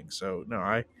these things. So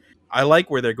no, I like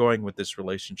where they're going with this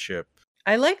relationship.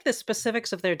 I like the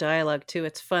specifics of their dialogue too.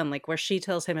 It's fun, like where she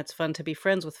tells him it's fun to be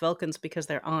friends with Vulcans because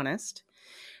they're honest.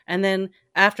 And then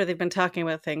after they've been talking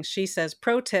about things, she says,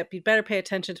 "Pro tip, you'd better pay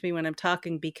attention to me when I'm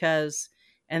talking because,"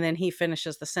 and then he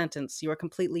finishes the sentence, "You are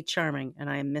completely charming and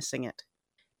I am missing it."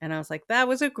 And I was like, that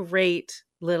was a great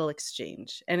little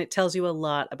exchange. And it tells you a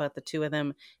lot about the two of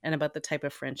them and about the type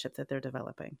of friendship that they're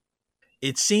developing.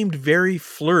 It seemed very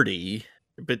flirty,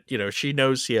 but she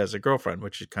knows he has a girlfriend,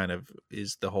 which kind of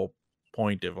is the whole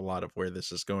point of a lot of where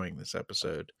this is going this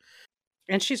episode.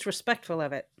 And she's respectful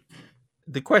of it.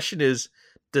 The question is,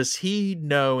 does he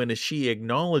know, and is she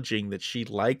acknowledging that she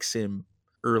likes him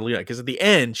early on? Because at the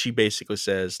end, she basically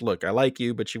says, "Look, I like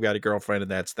you, but you've got a girlfriend, and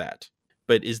that's that."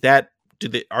 But is that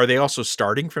are they also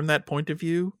starting from that point of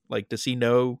view? Like, does he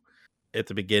know at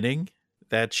the beginning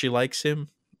that she likes him?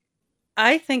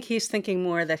 I think he's thinking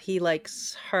more that he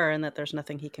likes her and that there's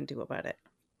nothing he can do about it.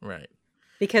 Right.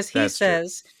 Because he That's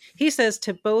true. says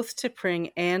to both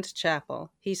T'Pring and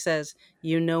Chapel, he says,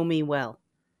 "You know me well."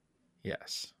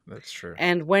 Yes, that's true.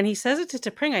 And when he says it to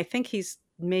T'Pring, I think he's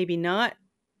maybe not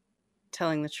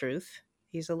telling the truth.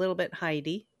 He's a little bit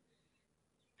hiding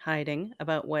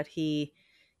about what he,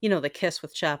 the kiss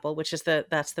with Chapel, which is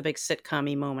that's the big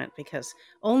sitcom-y moment, because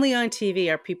only on TV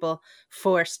are people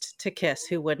forced to kiss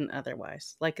who wouldn't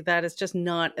otherwise. Like, that is just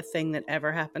not a thing that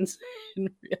ever happens in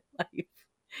real life.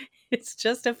 It's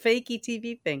just a fakey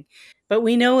TV thing. But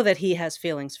we know that he has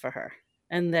feelings for her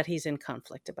and that he's in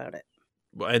conflict about it.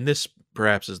 Well, and this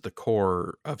perhaps is the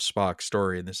core of Spock's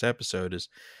story in this episode, is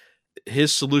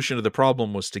his solution to the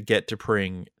problem was to get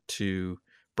T'Pring to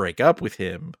break up with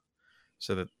him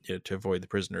so that to avoid the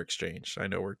prisoner exchange. I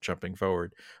know we're jumping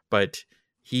forward, but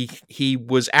he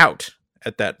was out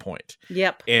at that point.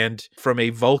 Yep. And from a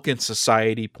Vulcan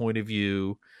society point of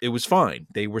view, it was fine.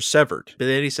 They were severed. But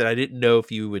then he said, "I didn't know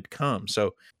if you would come."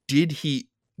 So did he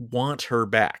want her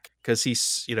back? Because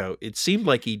it seemed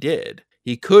like he did.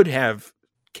 He could have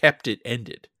kept it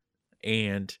ended,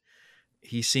 and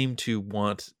he seemed to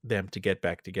want them to get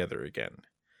back together again.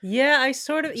 Yeah, I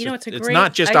sort of, it's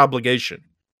not just obligation.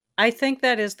 I think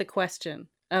that is the question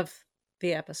of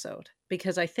the episode,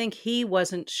 because I think he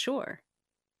wasn't sure.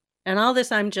 And all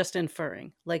this I'm just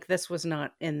inferring, like this was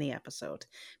not in the episode.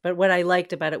 But what I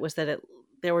liked about it was that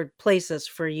there were places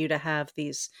for you to have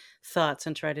these thoughts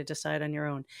and try to decide on your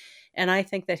own. And I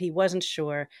think that he wasn't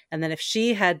sure. And then if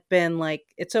she had been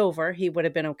like, "It's over," he would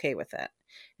have been okay with that.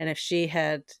 And if she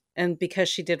had, and because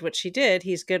she did what she did,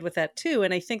 he's good with that too.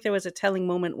 And I think there was a telling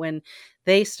moment when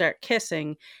they start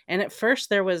kissing. And at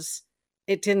first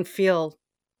it didn't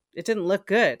look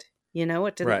good.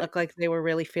 It didn't look like they were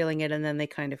really feeling it. And then they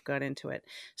kind of got into it.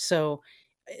 So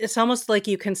it's almost like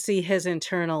you can see his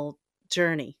internal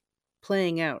journey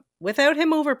playing out without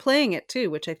him overplaying it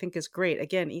too, which I think is great.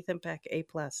 Again, Ethan Peck, A+.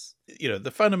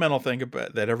 The fundamental thing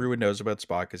about that everyone knows about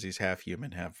Spock is he's half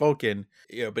human, half Vulcan.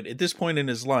 But at this point in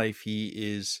his life, he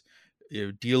is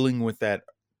dealing with that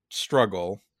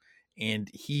struggle, and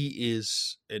he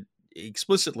is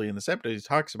explicitly in this episode, he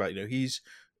talks about he's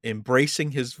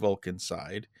embracing his Vulcan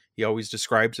side. He always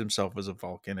describes himself as a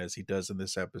Vulcan, as he does in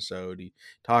this episode. He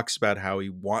talks about how he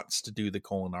wants to do the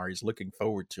Kolinahr. He's looking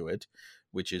forward to it,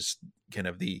 which is kind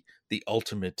of the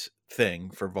ultimate thing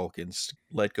for Vulcans, to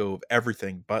let go of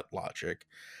everything but logic.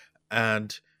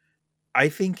 And I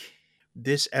think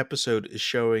this episode is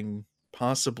showing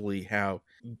possibly how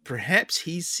perhaps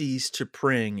he sees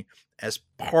T'Pring as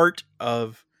part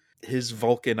of his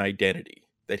Vulcan identity,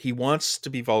 that he wants to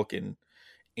be Vulcan,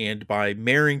 and by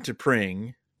marrying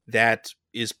T'Pring, that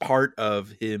is part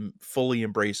of him fully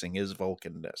embracing his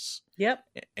Vulcanness. Yep.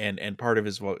 And part of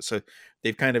his so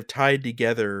they've kind of tied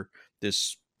together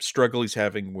this struggle he's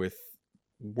having with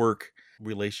work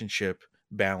relationship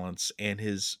balance and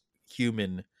his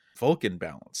human Vulcan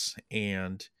balance.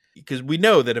 And because we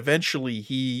know that eventually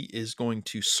he is going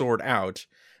to sort out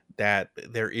that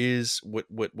there is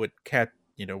what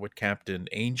Captain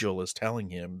Angel is telling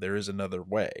him, there is another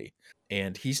way.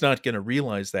 And he's not going to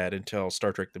realize that until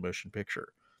Star Trek: The Motion Picture,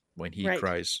 when he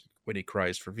cries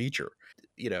for V'Ger,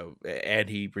 and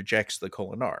he rejects the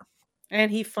Kolinahr.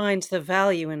 And he finds the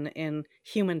value in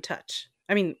human touch.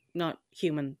 I mean, not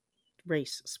human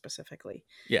race specifically.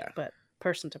 Yeah. But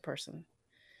person to person.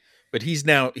 But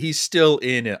he's still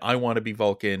in it. I want to be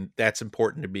Vulcan. That's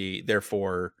important to me.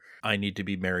 Therefore, I need to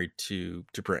be married to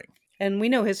T'Pring. And we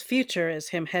know his future is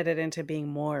him headed into being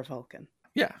more Vulcan.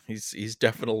 Yeah, he's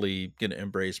definitely going to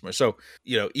embrace more. So,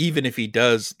 even if he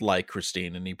does like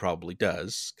Christine, and he probably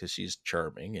does, because she's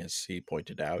charming, as he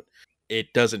pointed out,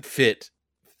 it doesn't fit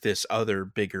this other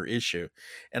bigger issue.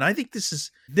 And I think this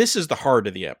is the heart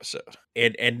of the episode.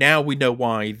 And now we know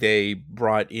why they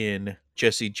brought in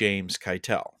Jesse James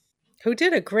Keitel, who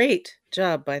did a great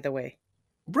job, by the way.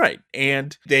 Right.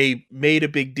 And they made a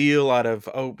big deal out of,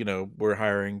 oh, we're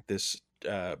hiring this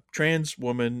trans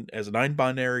woman as a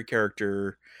non-binary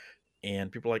character,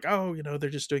 and people are like, oh, they're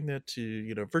just doing that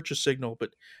to, virtue signal.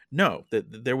 But no,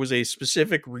 that there was a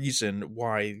specific reason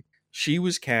why she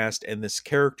was cast and this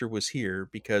character was here,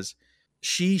 because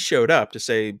she showed up to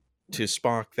say to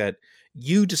Spock that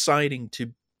you deciding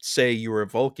to say you're a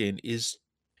Vulcan is,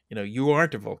 you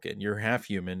aren't a Vulcan. You're half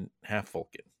human, half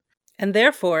Vulcan. And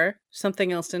therefore,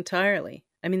 something else entirely.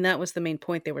 I mean, that was the main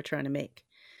point they were trying to make.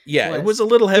 Yeah, it was a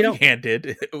little you don't-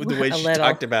 heavy-handed the way a she little.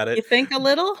 talked about it. You think a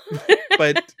little?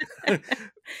 But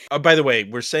by the way,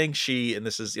 we're saying she, and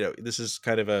this is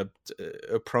kind of a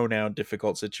pronoun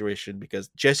difficult situation, because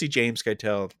Jesse James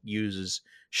Keitel uses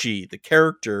she. The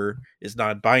character is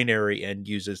non-binary and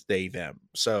uses they them.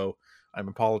 So I'm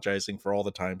apologizing for all the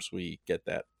times we get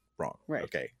that wrong. Right.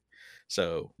 Okay.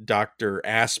 So Dr.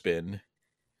 Aspen,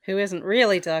 who isn't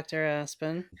really Dr.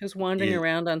 Aspen, who's wandering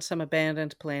around on some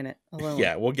abandoned planet alone.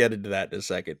 Yeah, we'll get into that in a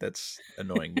second. That's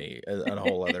annoying me on a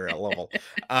whole other level.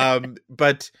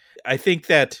 But I think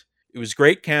that it was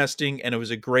great casting, and it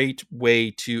was a great way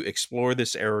to explore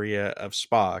this area of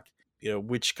Spock,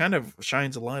 which kind of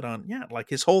shines a light on, like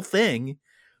his whole thing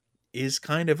is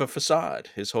kind of a facade.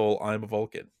 His whole I'm a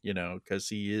Vulcan, because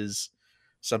he is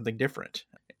something different.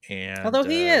 And although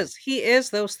he is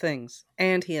those things,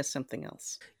 and he is something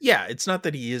else. Yeah, it's not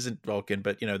that he isn't Vulcan,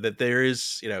 but that there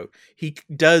is, he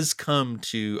does come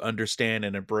to understand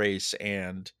and embrace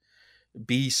and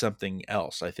be something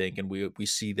else, I think, and we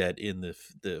see that in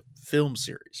the film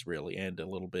series, really, and a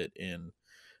little bit in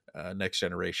Next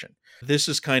Generation. This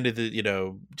is kind of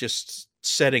the just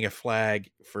setting a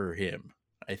flag for him,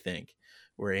 I think,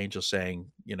 where Angel's saying,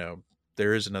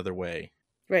 there is another way.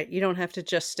 Right. You don't have to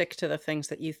just stick to the things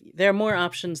that there are more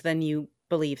options than you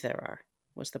believe there are,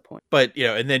 was the point. But,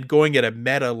 and then going at a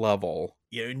meta level,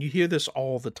 and you hear this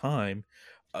all the time,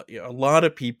 a lot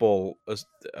of people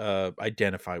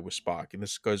identify with Spock, and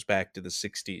this goes back to the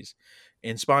 60s.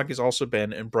 And Spock has also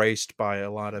been embraced by a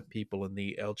lot of people in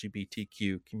the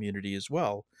LGBTQ community as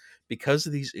well, because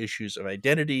of these issues of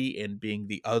identity and being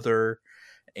the other.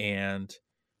 And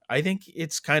I think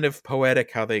it's kind of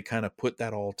poetic how they kind of put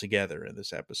that all together in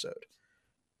this episode.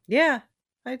 Yeah,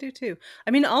 I do too.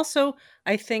 I mean, also,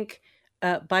 I think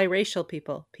biracial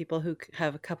people who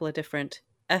have a couple of different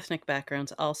ethnic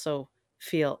backgrounds, also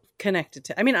feel connected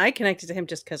to. I mean, I connected to him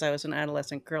just because I was an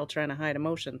adolescent girl trying to hide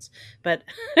emotions. But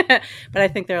but I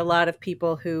think there are a lot of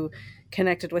people who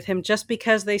connected with him just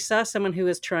because they saw someone who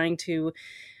was trying to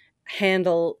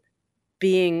handle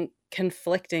being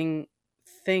conflicting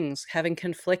things, having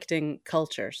conflicting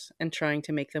cultures, and trying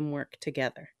to make them work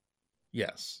together.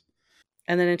 Yes.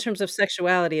 And then in terms of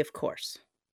sexuality, of course.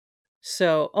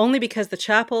 So only because the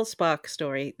Chapel Spock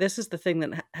story, this is the thing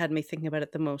that had me thinking about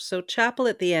it the most. So Chapel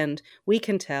at the end, we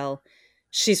can tell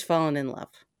she's fallen in love,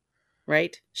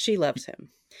 right? She loves him.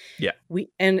 Yeah.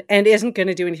 And isn't going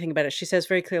to do anything about it. She says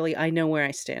very clearly, I know where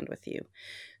I stand with you.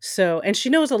 So, and she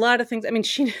knows a lot of things. I mean,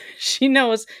 she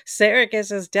knows Sarek is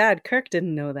his dad. Kirk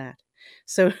didn't know that.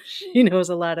 So she knows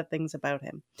a lot of things about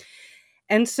him.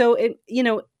 And so it,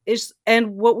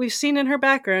 and what we've seen in her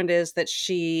background is that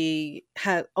she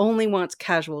only wants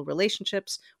casual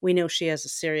relationships. We know she has a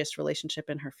serious relationship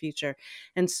in her future.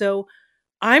 And so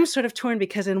I'm sort of torn,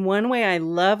 because in one way I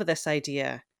love this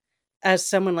idea as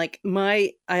someone like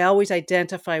I always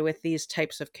identify with these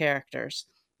types of characters,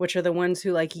 which are the ones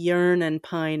who like yearn and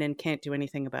pine and can't do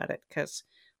anything about it. Because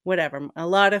whatever, a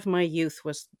lot of my youth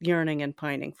was yearning and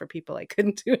pining for people I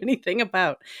couldn't do anything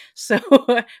about. So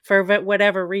for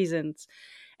whatever reasons.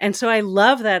 And so I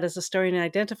love that as a story and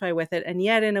identify with it. And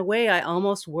yet in a way, I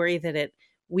almost worry that it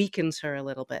weakens her a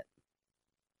little bit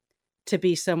to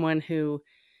be someone who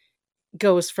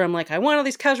goes from like, I want all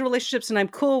these casual relationships and I'm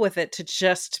cool with it, to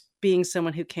just being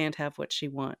someone who can't have what she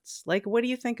wants. Like, what do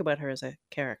you think about her as a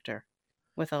character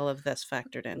with all of this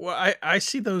factored in? Well, I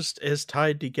see those as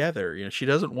tied together. She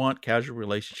doesn't want casual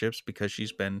relationships because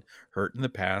she's been hurt in the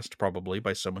past, probably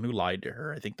by someone who lied to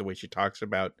her. I think the way she talks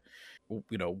about,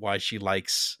 why she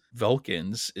likes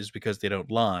Vulcans is because they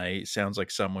don't lie. Sounds like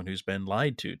someone who's been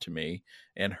lied to me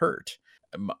and hurt.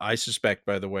 I suspect,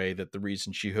 by the way, that the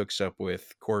reason she hooks up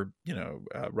with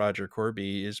Roger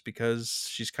Corby is because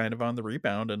she's kind of on the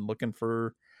rebound and looking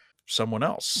for someone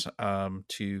else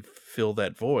to fill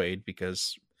that void,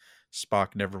 because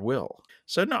Spock never will.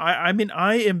 So no, I mean,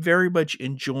 I am very much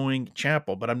enjoying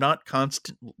Chapel, but I'm not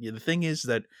constant. The thing is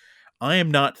that I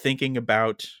am not thinking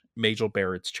about Majel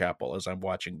Barrett's Chapel as I'm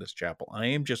watching this Chapel. I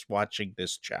am just watching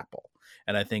this Chapel,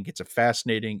 and I think it's a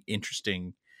fascinating,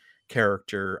 interesting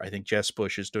character. I think Jess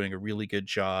Bush is doing a really good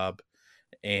job,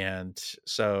 And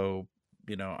so,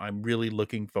 I'm really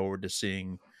looking forward to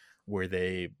seeing where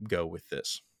they go with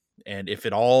this. And if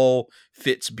it all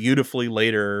fits beautifully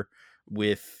later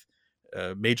with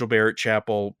Majel Barrett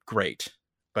Chapel, great.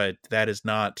 But that is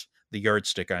not the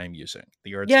yardstick I am using.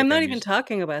 The Yeah, I'm yardstick not I'm even using.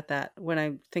 talking about that when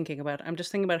I'm thinking about it. I'm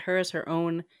just thinking about her as her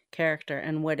own character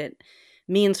and what it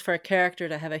means for a character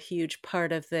to have a huge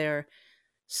part of their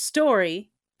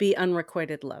story be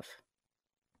unrequited love.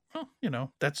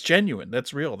 Well, that's genuine.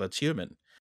 That's real. That's human.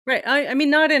 Right. I mean,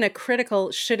 not in a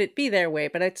critical should it be their way,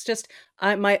 but it's just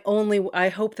I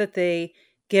hope that they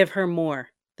give her more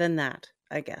than that,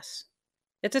 I guess.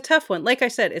 It's a tough one. Like I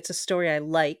said, it's a story I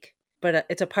like, but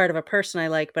it's a part of a person I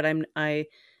like, but I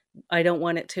don't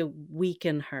want it to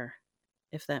weaken her,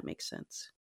 if that makes sense.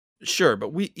 Sure, but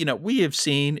we have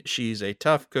seen she's a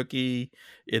tough cookie.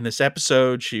 In this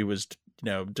episode, she was,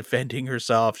 defending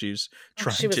herself. She's Oh,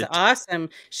 she trying was to, awesome.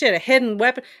 She had a hidden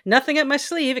weapon, nothing up my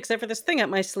sleeve except for this thing up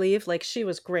my sleeve. Like she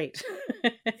was great.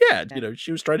 yeah, Yeah.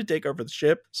 she was trying to take over the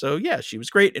ship. So yeah, she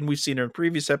was great. And we've seen her in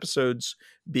previous episodes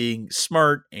being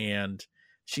smart, and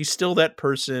she's still that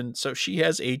person. So she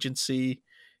has agency,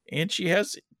 and she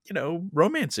has,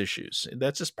 romance issues. And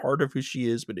that's just part of who she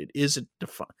is, but it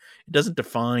doesn't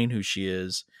define who she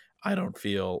is. I don't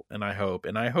feel, and I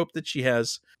hope that she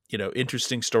has,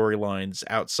 interesting storylines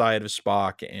outside of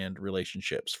Spock and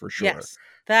relationships for sure. Yes.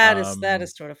 That Um,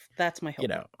 is sort of that's my hope.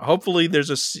 hopefully there's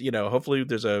hopefully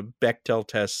there's a Bechdel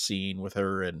test scene with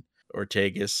her and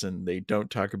Ortegas, and they don't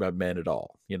talk about men at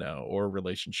all, or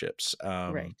relationships.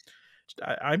 Right.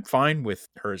 I'm fine with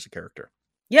her as a character.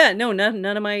 Yeah, no,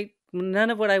 none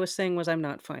of what I was saying was I'm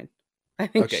not fine. I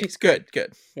think Okay, she's great.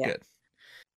 good. Yeah.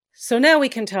 So now we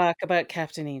can talk about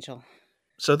Captain Angel.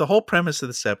 So the whole premise of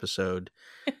this episode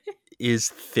is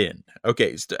thin.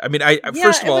 Okay, I mean, I Yeah,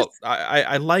 first of it was all,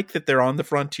 I like that they're on the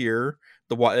frontier,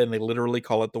 and they literally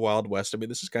call it the Wild West. I mean,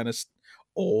 this is kind of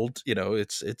old,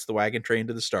 it's the wagon train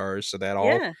to the stars, so that all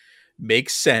yeah.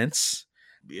 makes sense.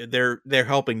 They're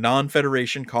helping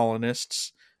non-Federation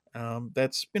colonists.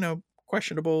 That's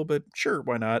questionable, but sure,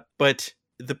 why not? But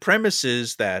the premise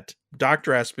is that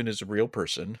Dr. Aspen is a real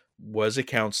person, was a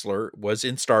counselor, was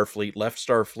in Starfleet, left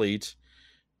Starfleet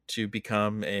to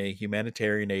become a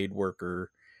humanitarian aid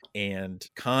worker, and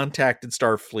contacted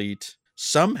Starfleet,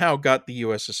 somehow got the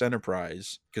USS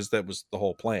Enterprise, because that was the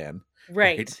whole plan,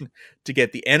 right? Right. To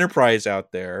get the Enterprise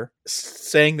out there,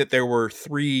 saying that there were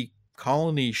 3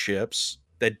 colony ships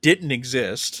that didn't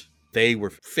exist. They were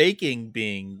faking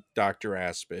being Dr.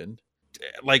 Aspen.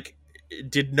 Like,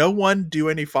 did no one do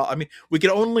any follow? I mean, we can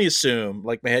only assume,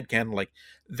 like my head canon, like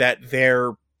that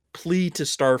their plea to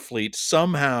Starfleet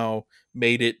somehow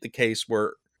made it the case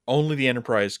where only the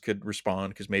Enterprise could respond,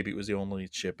 because maybe it was the only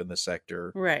ship in the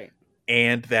sector, Right.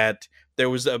 and that there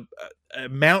was a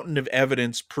mountain of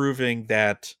evidence proving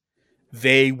that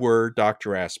they were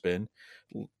Dr. Aspen.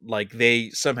 Like,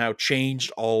 they somehow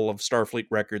changed all of Starfleet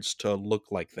records to look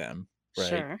like them, right?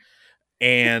 Sure.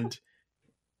 And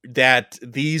that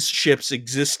these ships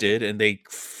existed, and they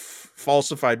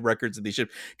falsified records of these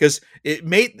ships, because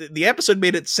the episode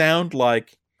made it sound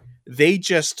like they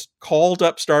just called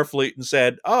up Starfleet and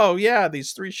said, "Oh yeah,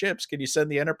 these 3 ships. Can you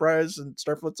send the Enterprise?" And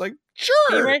Starfleet's like,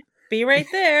 "Sure." Be right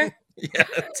there. Yeah,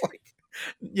 it's like,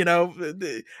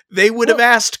 they would have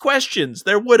Well, asked questions.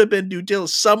 There would have been due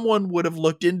diligence. Someone would have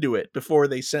looked into it before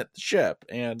they sent the ship.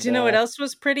 And do you know what else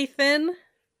was pretty thin?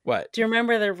 what? Do you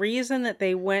remember the reason that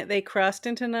they crossed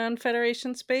into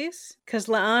non-Federation space? Because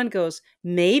La'an goes,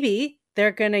 maybe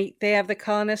they have the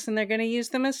colonists and they're gonna use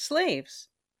them as slaves.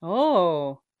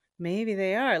 Oh, maybe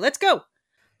they are. Let's go.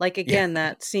 Like Yeah, again,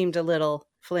 that seemed a little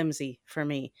flimsy for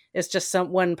me. It's just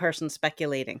one person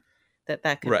speculating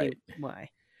that could be right. why.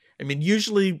 I mean,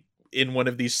 usually in one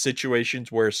of these situations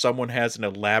where someone has an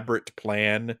elaborate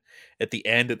plan, at the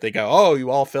end that they go, "Oh, you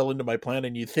all fell into my plan,"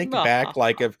 and you think back,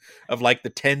 like, of like the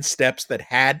 10 steps that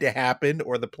had to happen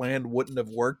or the plan wouldn't have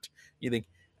worked. You think,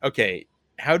 okay,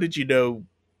 how did you know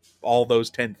all those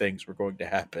 10 things were going to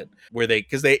happen? Where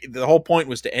because the whole point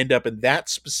was to end up in that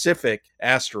specific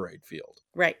asteroid field.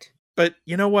 Right. But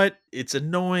you know what? It's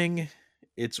annoying.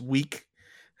 It's weak,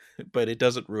 but it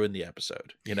doesn't ruin the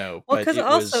episode, Well, but because it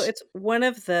also was. it's one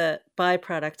of the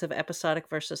byproducts of episodic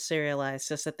versus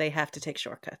serialized is that they have to take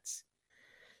shortcuts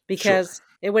Sure. because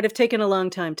it would have taken a long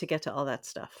time to get to all that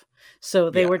stuff. So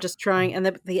they Yeah. were just trying,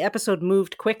 and the episode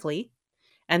moved quickly,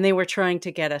 and they were trying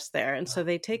to get us there. And so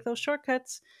they take those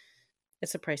shortcuts.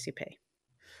 It's a price you pay.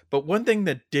 But one thing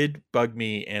that did bug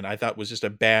me, and I thought was just a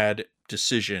bad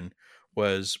decision,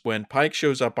 was when Pike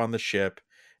shows up on the ship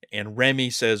and Remy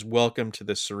says, "Welcome to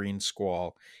the Serene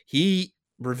Squall." He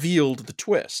revealed the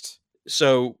twist.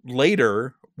 So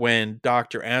later, when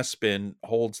Dr. Aspin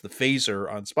holds the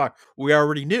phaser on Spock, we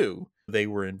already knew they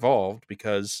were involved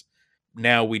because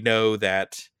now we know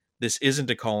that this isn't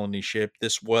a colony ship.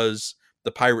 This was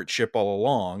the pirate ship all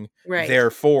along. Right.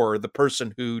 Therefore, the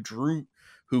person who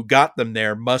got them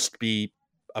there must be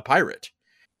a pirate.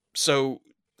 So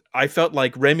I felt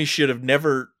like Remy should have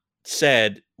never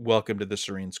said, "Welcome to the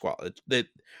Serene Squall." That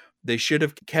they should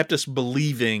have kept us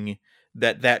believing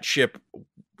that ship,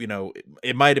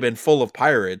 it might have been full of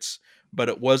pirates, but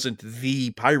it wasn't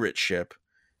the pirate ship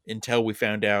until we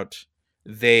found out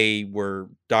Dr.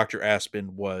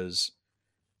 Aspin was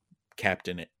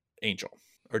Captain Angel.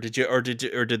 Or did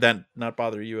that not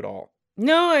bother you at all?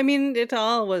 No, I mean, it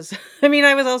all was. I mean,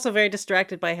 I was also very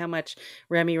distracted by how much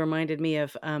Remy reminded me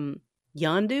of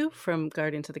Yondu from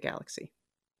Guardians of the Galaxy.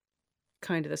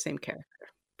 Kind of the same character.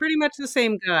 Pretty much the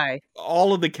same guy.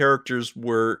 All of the characters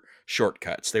were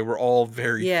shortcuts. They were all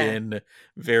very Yeah. thin, Yep.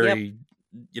 very,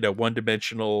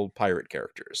 one-dimensional pirate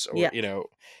characters. Or, Yeah.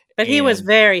 But he was and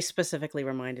very specifically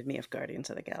reminded me of Guardians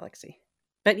of the Galaxy.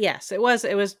 But yes, it was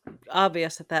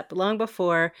obvious that long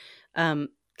before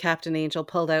Captain Angel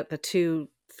pulled out the two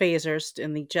phasers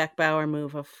in the Jack Bauer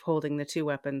move of holding the two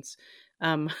weapons,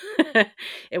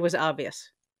 it was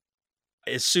obvious.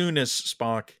 as soon as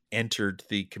Spock entered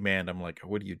the command, I'm like,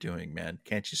 "What are you doing, man?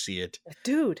 Can't you see it?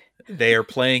 Dude. They are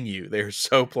playing you. They are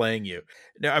so playing you."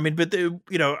 No, I mean, but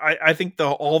I think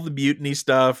all the mutiny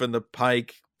stuff and the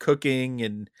Pike cooking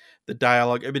and the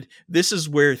dialogue. I mean, this is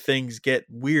where things get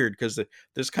weird because there's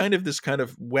this kind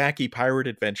of wacky pirate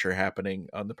adventure happening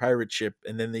on the pirate ship,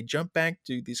 and then they jump back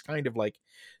to these kind of like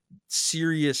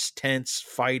serious, tense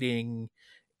fighting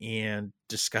and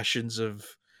discussions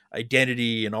of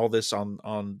identity and all this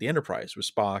on the Enterprise with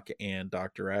Spock and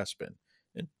Dr. Aspin.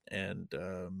 And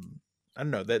I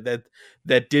don't know,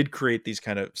 that did create these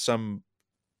kind of some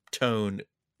tone,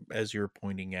 as you're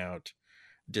pointing out,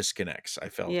 disconnects, I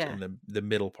felt, Yeah. in the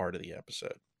middle part of the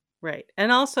episode. Right.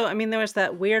 And also, I mean, there was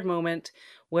that weird moment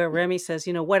where Remy says,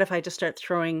 what if I just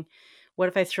what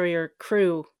if I throw your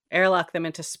crew, airlock them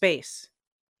into space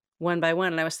one by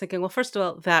one? And I was thinking, well, first of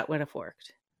all, that would have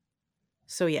worked.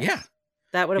 So yes, Yeah.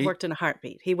 that would have worked in a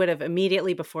heartbeat. He would have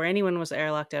immediately, before anyone was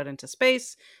airlocked out into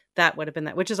space, that would have been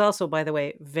that, which is also, by the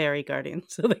way, very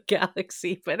Guardians of the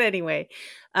Galaxy. But anyway,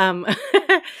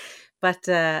 but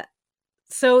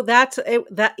so that's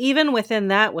it, that even within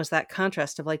that was that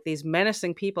contrast of like these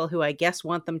menacing people who I guess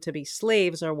want them to be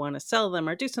slaves or want to sell them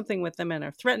or do something with them and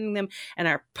are threatening them and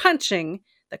are punching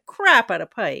the crap out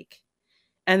of Pike,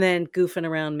 and then goofing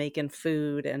around making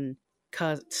food and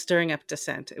stirring up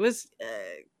dissent. It was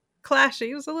clashy.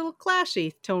 It was a little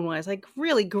clashy tone wise, like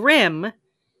really grim,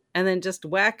 and then just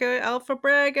wacka Alpha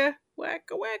Braga,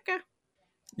 wacka wacka.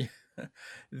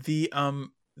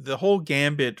 The whole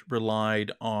gambit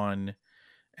relied on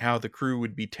how the crew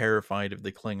would be terrified of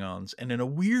the Klingons, and in a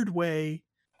weird way,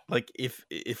 like if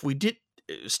we did,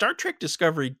 Star Trek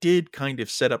Discovery did kind of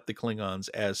set up the Klingons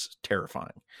as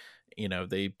terrifying.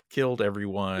 They killed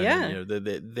everyone. Yeah.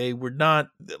 And, they were not.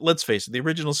 Let's face it, the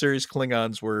original series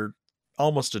Klingons were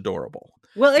almost adorable.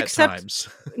 Well, at except times.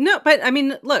 No, but I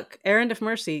mean, look, Errand of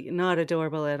Mercy, not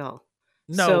adorable at all.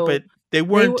 No, so but they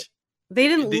weren't. They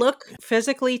didn't look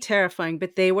physically terrifying,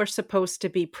 but they were supposed to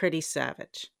be pretty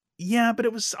savage. Yeah, but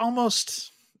it was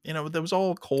almost, there was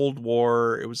all Cold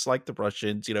War. It was like the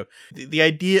Russians, the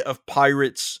idea of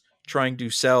pirates trying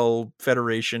to sell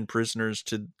Federation prisoners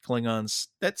to Klingons,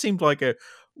 that seemed like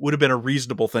would have been a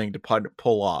reasonable thing to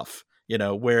pull off,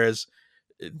 whereas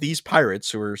these pirates,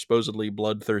 who are supposedly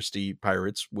bloodthirsty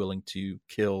pirates willing to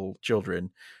kill children,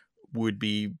 would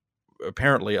be,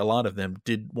 apparently a lot of them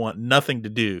did want nothing to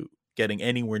do getting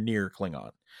anywhere near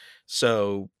Klingon.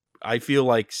 So I feel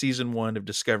like season 1 of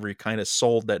Discovery kind of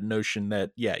sold that notion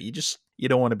that, yeah, you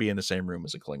don't want to be in the same room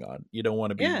as a Klingon. You don't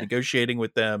want to be negotiating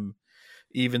with them,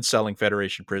 even selling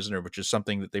Federation prisoner, which is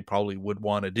something that they probably would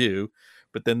want to do,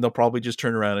 but then they'll probably just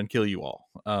turn around and kill you all.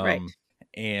 Right.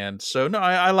 And so, no,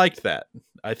 I liked that.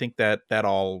 I think that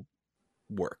all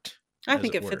worked. I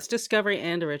think it fits Discovery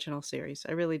and original series.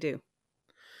 I really do.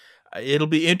 It'll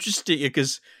be interesting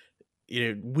because,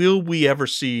 will we ever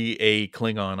see a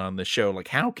Klingon on the show? Like,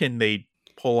 how can they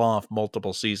pull off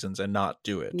multiple seasons and not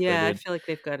do it? Yeah, I feel like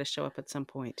they've got to show up at some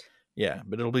point. Yeah,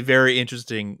 but it'll be very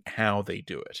interesting how they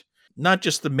do it. Not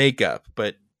just the makeup,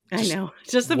 but I know.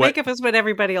 Just the makeup is what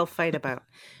everybody will fight about.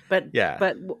 But yeah,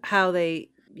 but how they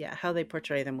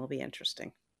portray them will be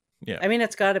interesting. Yeah. I mean,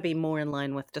 it's got to be more in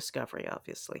line with Discovery,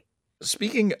 obviously.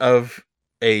 Speaking of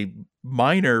a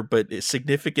minor but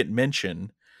significant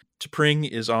mention, T'Pring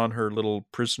is on her little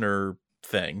prisoner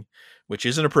thing, which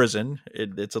isn't a prison.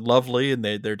 It's a lovely, and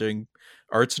they're doing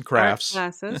arts and Art crafts.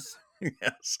 classes.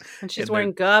 Yes. And she's And they're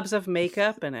wearing gobs of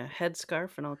makeup and a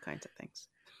headscarf and all kinds of things.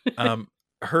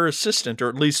 her assistant, or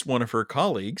at least one of her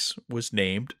colleagues, was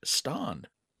named Stan.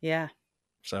 Yeah.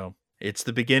 So it's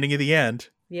the beginning of the end.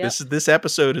 Yep. This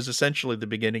episode is essentially the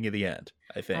beginning of the end,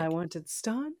 I think. I wanted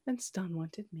Stan and Stan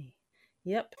wanted me.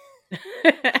 Yep.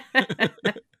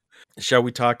 Shall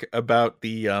we talk about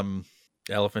the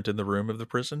elephant in the room of the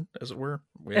prison, as it were?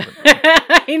 We haven't.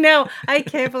 I know. I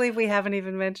can't believe we haven't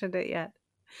even mentioned it yet.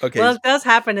 Okay. Well, it does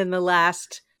happen in the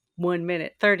last 1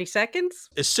 minute, 30 seconds.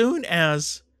 As soon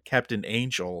as Captain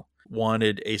Angel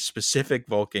wanted a specific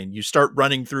Vulcan, you start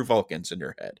running through Vulcans in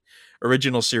your head.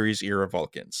 Original series era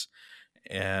Vulcans.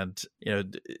 And,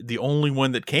 the only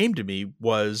one that came to me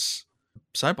was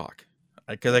Sybok.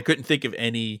 Because I couldn't think of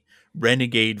any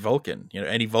renegade Vulcan,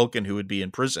 any Vulcan who would be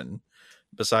in prison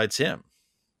besides him.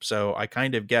 So I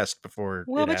kind of guessed before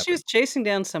Well, it but happened. she was chasing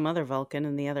down some other Vulcan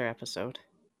in the other episode.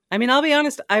 I mean, I'll be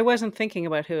honest, I wasn't thinking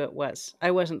about who it was.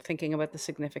 I wasn't thinking about the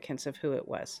significance of who it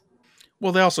was.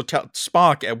 Well, they also tell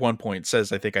Spock at one point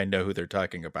says, "I think I know who they're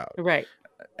talking about." Right.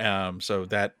 So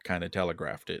that kind of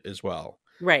telegraphed it as well.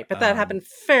 Right, but that happened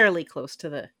fairly close to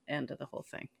the end of the whole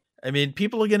thing. I mean,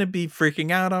 people are going to be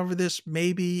freaking out over this,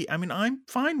 maybe. I mean, I'm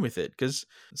fine with it, because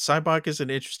Sybok is an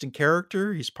interesting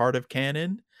character. He's part of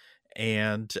canon,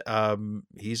 and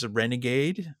he's a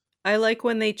renegade. I like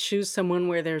when they choose someone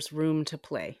where there's room to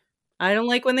play. I don't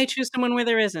like when they choose someone where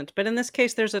there isn't, but in this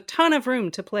case, there's a ton of room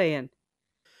to play in.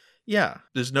 Yeah,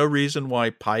 there's no reason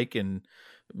why Pike and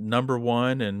Number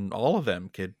One and all of them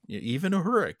could, even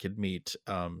Uhura could meet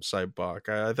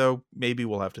Sybok. Though maybe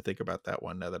we'll have to think about that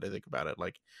one now that I think about it.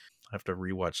 Like, I have to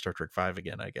rewatch Star Trek V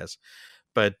again, I guess.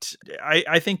 But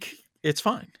I think it's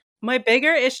fine. My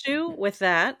bigger issue with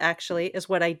that, actually, is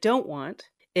what I don't want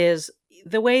is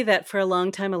the way that for a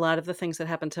long time, a lot of the things that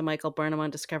happened to Michael Burnham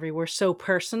on Discovery were so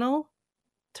personal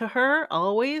to her,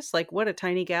 always. Like, what a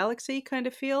tiny galaxy kind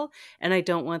of feel. And I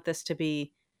don't want this to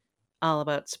be all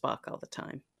about Spock all the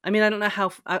time. I mean, I don't know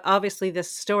how, obviously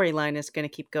this storyline is going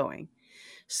to keep going.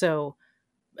 So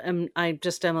I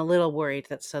just am a little worried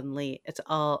that suddenly it's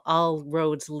all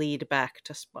roads lead back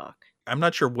to Spock. I'm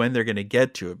not sure when they're going to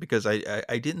get to it, because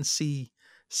I didn't see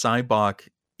Sybok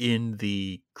in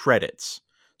the credits.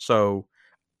 So,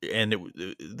 and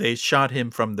they shot him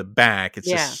from the back. It's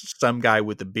just some guy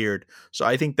with a beard. So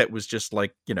I think that was just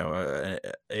like,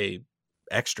 a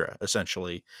extra,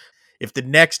 essentially. If the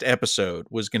next episode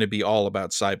was going to be all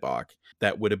about Sybok,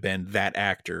 that would have been that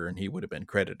actor and he would have been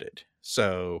credited.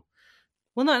 So,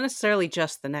 well, not necessarily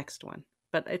just the next one,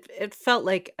 but it felt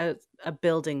like a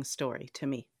building story to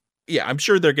me. Yeah, I'm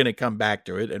sure they're going to come back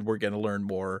to it, and we're going to learn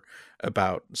more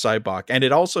about Sybok. And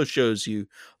it also shows you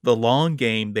the long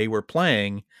game they were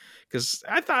playing, because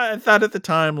I thought at the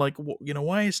time, like,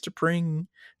 why is T'Pring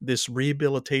this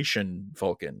rehabilitation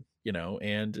Vulcan?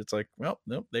 And it's like, well,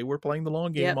 nope, they were playing the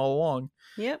long game all along.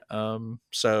 Yep.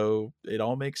 So it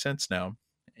all makes sense now,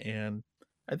 and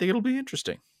I think it'll be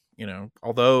interesting.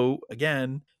 Although,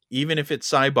 again, even if it's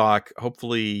Sybok,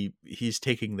 hopefully he's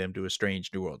taking them to a strange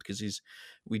new world, because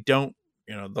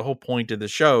the whole point of the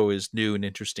show is new and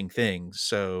interesting things.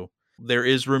 So there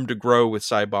is room to grow with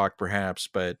Sybok, perhaps,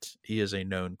 but he is a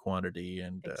known quantity.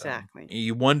 And exactly.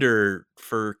 You wonder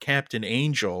for Captain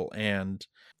Angel, and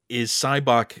is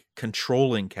Sybok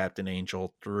controlling Captain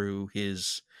Angel through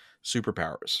his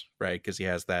superpowers, right? Because he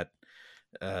has that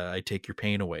I take your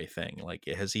pain away thing. Like,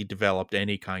 has he developed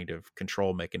any kind of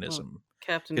control mechanism?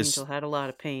 Captain Angel had a lot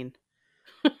of pain.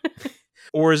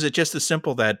 Or is it just as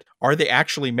simple that, are they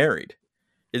actually married?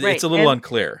 Right. It's a little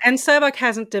unclear. And Sybok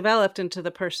hasn't developed into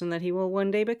the person that he will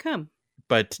one day become.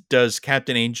 But does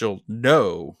Captain Angel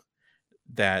know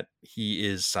that he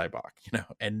is Sybok?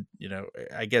 And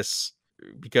I guess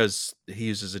because he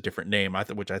uses a different name,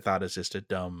 which I thought is just a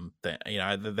dumb thing.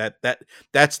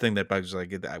 That's the thing that bugs.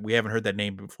 Like, we haven't heard that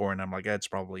name before, and I'm like, that's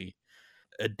probably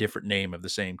a different name of the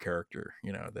same character.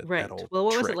 Right. That old well,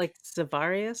 what trick. Was it, like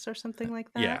Zavarius or something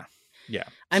like that? Yeah.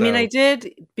 I mean, I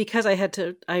did, because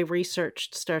I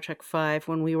researched Star Trek V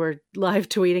when we were live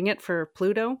tweeting it for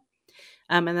Pluto.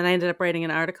 And then I ended up writing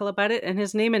an article about it. And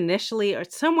his name initially, or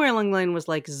somewhere along the line, was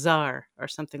like Tsar or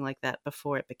something like that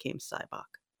before it became Sybok.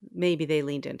 Maybe they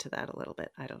leaned into that a little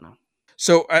bit. I don't know.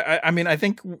 So, I mean, I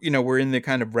think, we're in the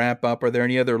kind of wrap up. Are there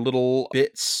any other little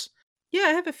bits? Yeah,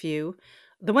 I have a few.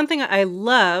 The one thing I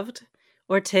loved,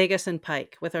 Ortegas and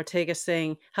Pike, with Ortegas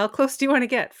saying, how close do you want to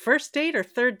get? First date or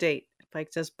third date?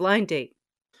 Pike says, blind date.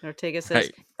 Ortega says,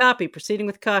 Right. "Copy, proceeding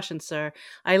with caution, sir."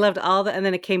 I loved all the, and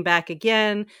then it came back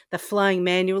again, the flying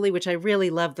manually, which I really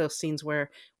love those scenes where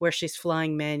she's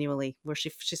flying manually, where she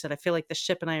said, "I feel like the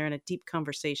ship and I are in a deep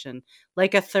conversation,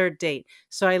 like a third date."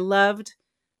 So I loved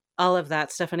all of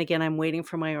that stuff. And again, I'm waiting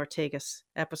for my Ortega's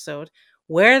episode.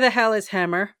 Where the hell is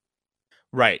Hammer?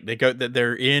 Right.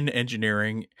 They're in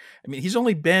engineering. I mean, he's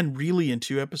only been really in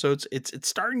 2 episodes. It's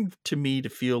starting to me to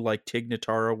feel like Tig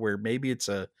Notaro, where maybe it's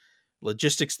a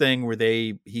logistics thing where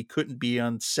he couldn't be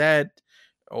on set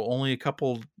only a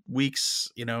couple weeks,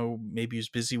 maybe he's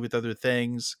busy with other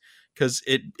things, because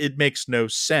it makes no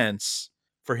sense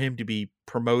for him to be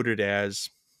promoted as,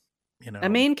 you A know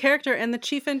main character and the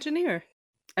chief engineer.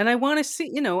 And I want to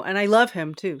see, and I love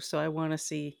him too. So I want to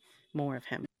see more of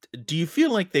him. do you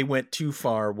feel like they went too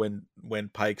far when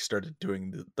Pike started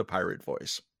doing the pirate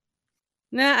voice?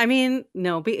 Nah, I mean,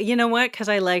 no, but you know what? Because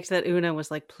I liked that Una was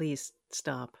like, please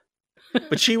stop.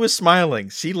 But she was smiling.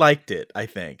 She liked it, I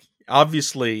think.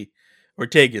 Obviously,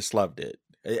 Ortegas loved it.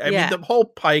 I mean, Yeah, the whole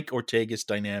Pike Ortegas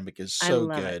dynamic is I so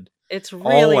love it. good. It's All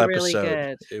really, really episode,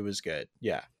 good. it was good.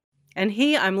 Yeah. And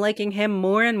I'm liking him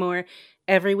more and more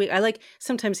every week. I like,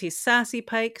 sometimes he's sassy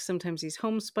Pike, sometimes he's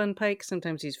homespun Pike,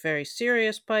 sometimes he's very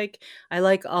serious Pike. I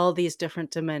like all these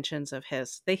different dimensions of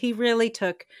his. He really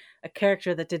took a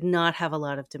character that did not have a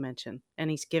lot of dimension, and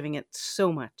he's giving it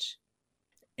so much.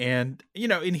 And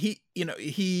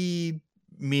he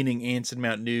meaning Anson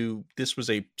Mount knew this was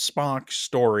a Spock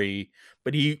story,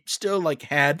 but he still like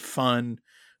had fun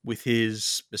with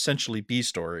his essentially B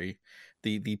story.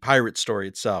 The pirate story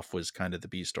itself was kind of the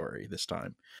B story this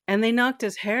time. And they knocked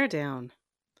his hair down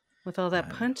with all that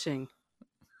Uh, punching.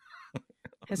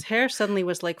 His hair suddenly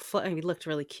was like, he looked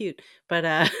really cute, but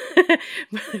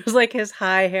it was like his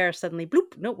high hair suddenly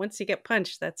bloop. No, once you get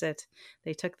punched, that's it.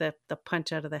 They took the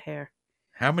punch out of the hair.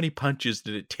 How many punches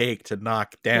did it take to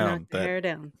knock To knock down the that? hair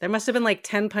down. There must have been like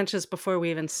 10 punches before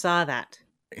we even saw that.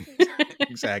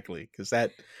 Exactly, because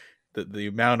the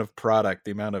amount of product,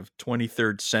 the amount of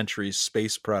 23rd century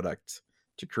space product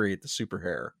to create the super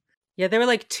hair. Yeah, there were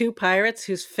like 2 pirates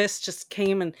whose fists just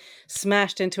came and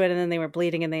smashed into it, and then they were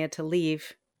bleeding and they had to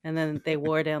leave. And then they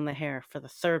wore down the hair for the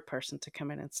third person to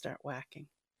come in and start whacking.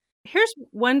 Here's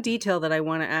one detail that I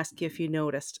want to ask you if you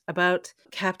noticed about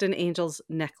Captain Angel's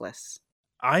necklace.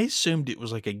 I assumed it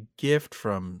was like a gift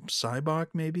from Cybok,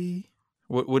 maybe.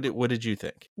 What did you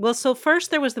think? Well, so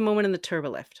first there was the moment in the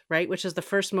turbolift, right? Which is the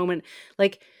first moment,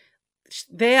 like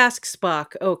they ask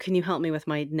Spock, "Oh, can you help me with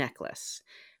my necklace?"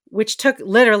 Which took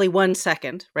literally 1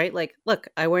 second, right? Like, look,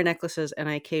 I wear necklaces and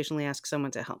I occasionally ask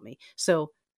someone to help me.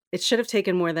 So it should have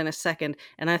taken more than a second.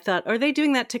 And I thought, are they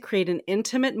doing that to create an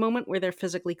intimate moment where they're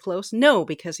physically close? No,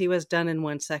 because he was done in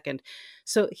 1 second.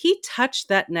 So he touched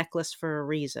that necklace for a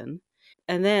reason.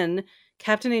 And then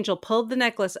Captain Angel pulled the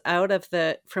necklace out of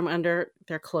from under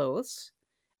their clothes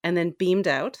and then beamed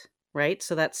out, right?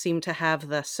 So that seemed to have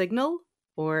the signal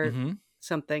or Mm-hmm.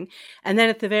 something. And then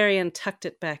at the very end, tucked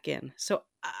it back in. So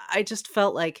I just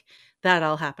felt like that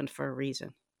all happened for a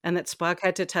reason and that Spock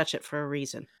had to touch it for a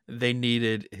reason. They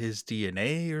needed his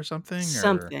DNA or something, or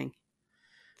Something.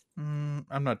 I'm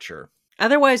not sure.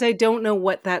 Otherwise, I don't know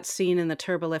what that scene in the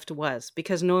turbolift was,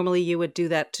 because normally you would do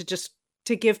that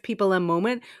to give people a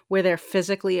moment where they're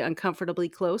physically uncomfortably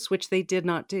close, which they did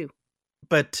not do.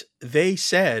 But they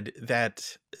said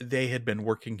that they had been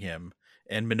working him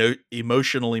and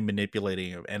emotionally manipulating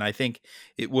him, and I think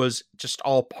it was just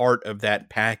all part of that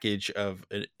package of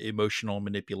emotional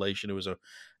manipulation. It was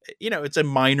it's a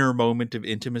minor moment of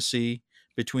intimacy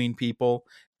between people.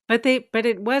 But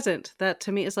it wasn't. That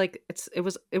to me is like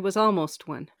it was almost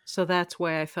one. So that's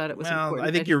why I thought it was Well, I important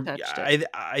that think he touched it.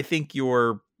 I think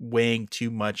you're weighing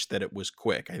too much that it was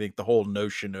quick. I think the whole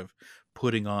notion of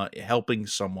putting on helping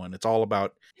someone, it's all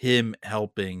about him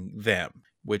helping them,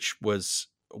 which was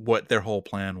what their whole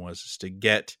plan was, is to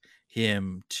get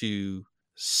him to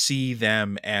see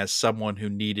them as someone who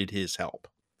needed his help.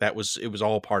 It was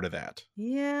all part of that.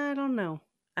 Yeah, I don't know.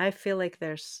 I felt like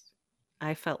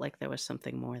there was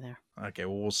something more there. Okay,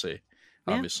 well, we'll see.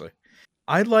 Yeah. Obviously.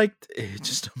 I liked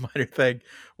just a minor thing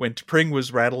when Pring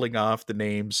was rattling off the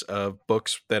names of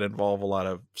books that involve a lot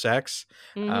of sex,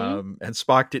 Mm-hmm. and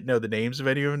Spock didn't know the names of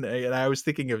any of them. And I was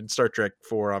thinking of in Star Trek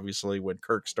 4, obviously, when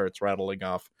Kirk starts rattling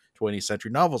off 20th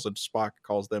century novels, and Spock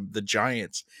calls them the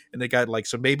Giants, and they got like,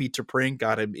 so maybe T'Pring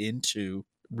got him into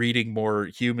reading more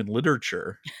human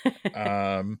literature.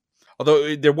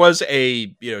 Although there was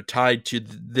tied to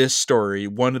this story,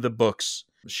 one of the books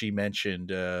she mentioned,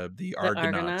 the The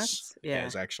Argonauts, Argonauts? Yeah.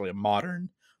 is actually a modern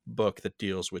book that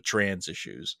deals with trans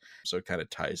issues, so it kind of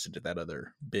ties into that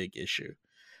other big issue.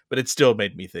 But it still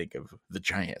made me think of the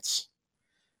Giants.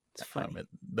 It's funny.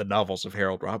 The novels of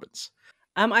Harold Robbins.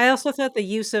 I also thought the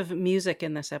use of music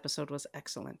in this episode was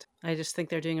excellent. I just think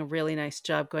they're doing a really nice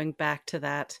job going back to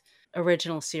that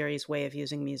original series way of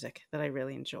using music that I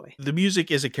really enjoy. The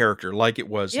music is a character like it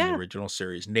was in the Yeah. original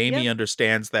series. Namie Yep.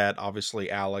 understands that. Obviously,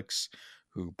 Alex,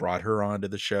 who brought her onto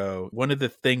the show. One of the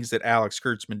things that Alex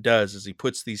Kurtzman does is he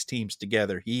puts these teams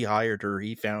together. He hired her.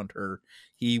 He found her.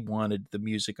 He wanted the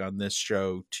music on this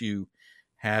show to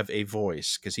have a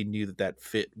voice because he knew that that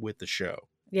fit with the show.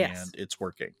 Yes. And it's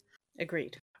working.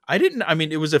 Agreed. I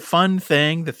mean, it was a fun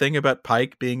thing. The thing about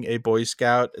Pike being a Boy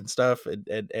Scout and stuff,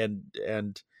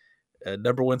 and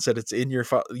number one said it's in your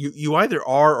you either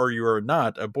are or you are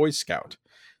not a Boy Scout.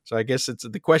 So I guess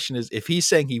the question is, if he's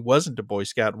saying he wasn't a Boy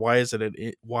Scout, why is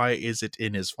it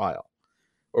in his file?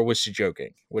 Or was she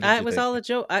joking? What did you It was think? all a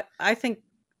joke. I think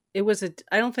it was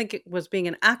I don't think it was being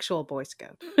an actual Boy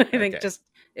Scout. I think just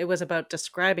it was about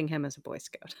describing him as a Boy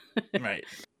Scout. Right.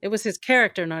 It was his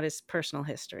character, not his personal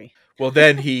history. Well,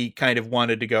 then he kind of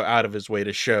wanted to go out of his way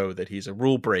to show that he's a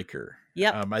rule breaker.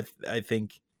 Yep. I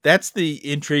think that's the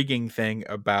intriguing thing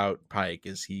about Pike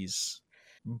is he's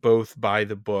both by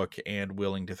the book and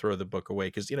willing to throw the book away.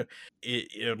 Because,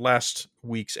 last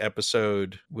week's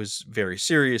episode was very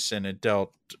serious and it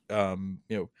dealt,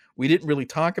 we didn't really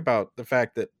talk about the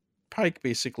fact that Pike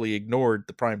basically ignored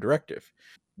the Prime Directive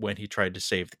when he tried to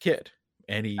save the kid.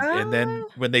 And then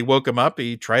when they woke him up,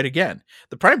 he tried again.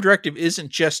 The Prime Directive isn't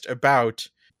just about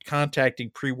contacting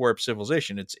pre-warp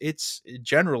civilization. It's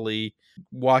generally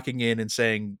walking in and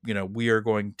saying, we are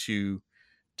going to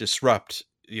disrupt,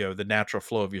 the natural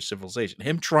flow of your civilization.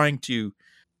 Him trying to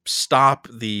stop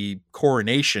the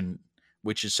coronation,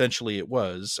 which essentially it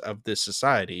was, of this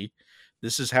society.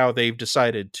 This is how they've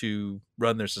decided to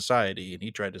run their society, and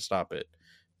he tried to stop it.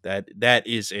 That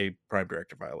is a Prime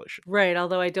Directive violation. Right,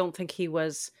 although I don't think he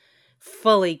was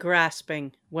fully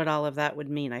grasping what all of that would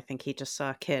mean. I think he just saw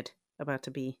a kid about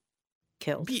to be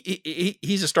killed.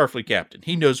 He's a Starfleet captain.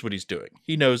 He knows what he's doing.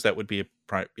 He knows that would be a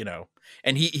prime,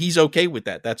 and he's okay with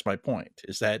that. That's my point,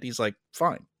 is that he's like,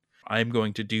 fine, I'm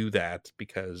going to do that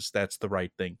because that's the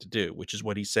right thing to do, which is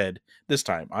what he said this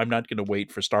time. I'm not going to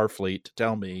wait for Starfleet to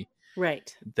tell me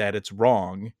right that it's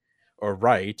wrong or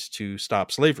right to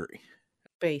stop slavery.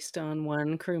 Based on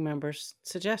one crew member's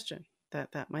suggestion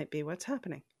that might be what's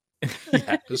happening.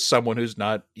 Yeah, someone who's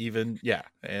not even,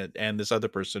 and this other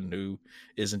person who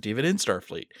isn't even in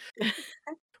Starfleet.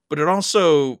 But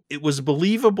it was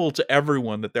believable to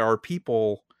everyone that there are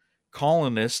people,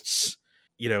 colonists,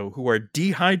 who are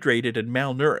dehydrated and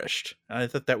malnourished. And I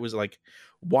thought that was like,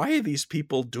 why are these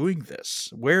people doing this?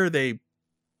 Where are they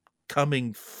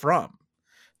coming from?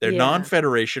 They're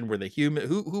non-Federation. Were they human?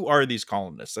 Who are these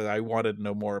colonists? I wanted to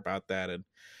know more about that. And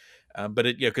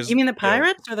because you mean the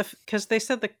pirates, or because they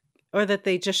said or that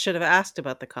they just should have asked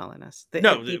about the colonists?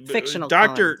 The fictional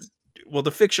colonists. Well,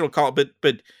 the fictional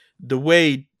but the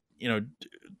way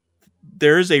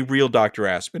there is a real Dr.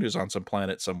 Aspin who's on some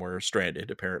planet somewhere stranded,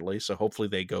 apparently. So hopefully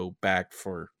they go back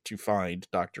to find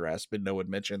Dr. Aspin. No one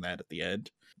mentioned that at the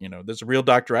end. There's a real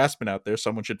Dr. Aspin out there.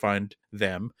 Someone should find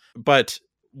them. But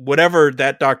whatever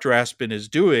that Dr. Aspin is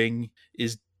doing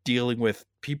is dealing with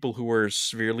people who are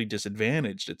severely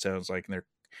disadvantaged, it sounds like. And they're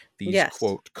these,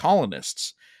 quote,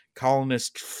 colonists.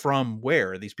 Colonists from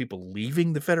where? Are these people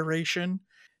leaving the Federation?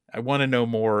 I want to know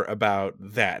more about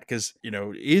that because,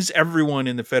 is everyone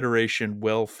in the Federation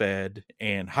well-fed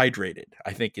and hydrated?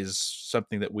 I think is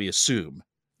something that we assume.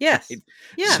 Yes. Right?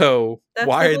 Yeah. So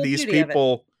why are these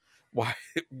people, why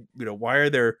are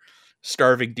there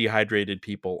starving, dehydrated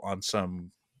people on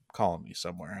some colony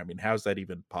somewhere? I mean, how's that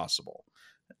even possible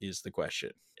is the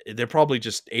question. They're probably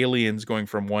just aliens going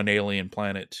from one alien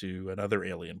planet to another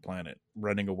alien planet,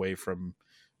 running away from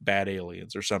bad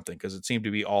aliens or something, because it seemed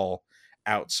to be all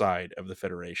outside of the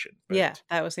Federation. But yeah,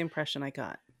 that was the impression I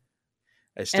got.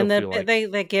 I still feel like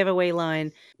they giveaway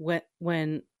line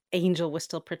when Angel was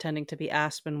still pretending to be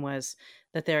Aspin was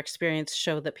that their experience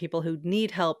showed that people who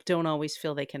need help don't always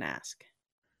feel they can ask.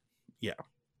 Yeah.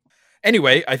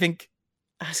 Anyway, I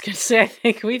was going to say, I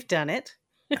think we've done it.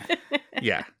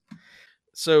 Yeah.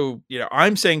 So,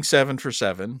 I'm saying 7 for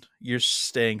 7. You're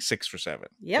saying 6 for 7.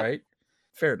 Yeah. Right?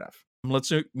 Fair enough.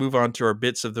 Let's move on to our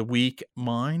bits of the week.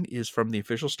 Mine is from the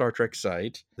official Star Trek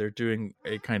site. They're doing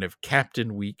a kind of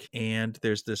Captain Week, and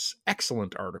there's this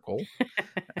excellent article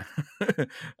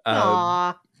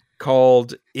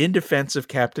called In Defense of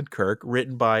Captain Kirk,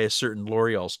 written by a certain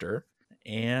Laurie Ulster.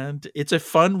 And it's a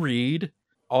fun read,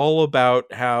 all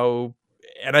about how,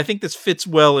 and I think this fits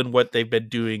well in what they've been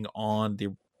doing on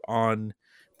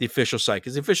the official site,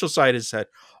 because the official site has had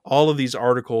all of these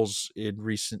articles in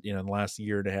recent, in the last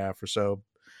year and a half or so,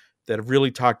 that have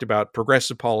really talked about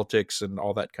progressive politics and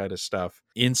all that kind of stuff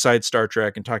inside Star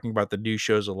Trek and talking about the new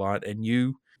shows a lot. And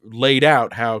you laid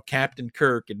out how Captain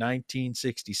Kirk in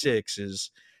 1966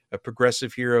 is a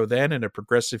progressive hero then and a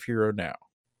progressive hero now.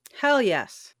 Hell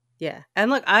yes. Yeah.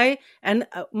 And look,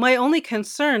 my only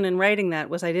concern in writing that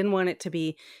was I didn't want it to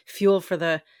be fuel for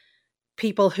the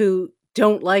people who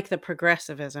don't like the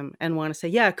progressivism and want to say,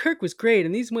 yeah, Kirk was great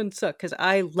and these ones suck, because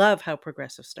I love how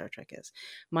progressive Star Trek is.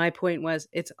 My point was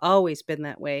it's always been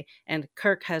that way. And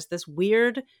Kirk has this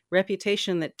weird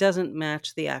reputation that doesn't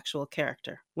match the actual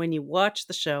character. When you watch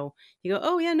the show, you go,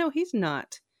 oh yeah, no, he's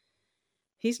not.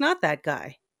 He's not that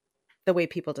guy the way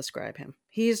people describe him.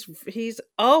 He's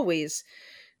always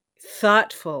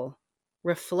thoughtful,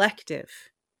 reflective,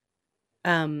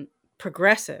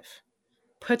 progressive,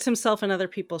 puts himself in other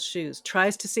people's shoes,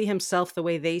 tries to see himself the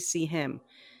way they see him.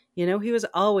 You know, he was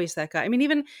always that guy. I mean,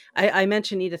 even I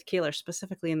mentioned Edith Keeler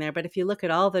specifically in there, but if you look at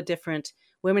all the different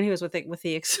women he was with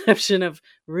the exception of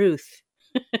Ruth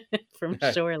from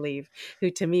Shore Leave, who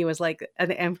to me was like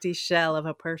an empty shell of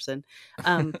a person,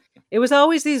 it was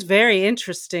always these very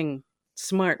interesting,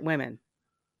 smart women.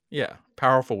 Yeah,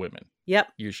 powerful women. Yep.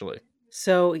 Usually.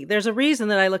 So there's a reason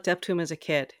that I looked up to him as a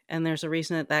kid, and there's a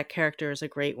reason that that character is a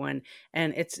great one.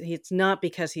 And it's not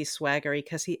because he's swaggery,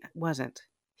 because he wasn't.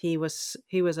 He was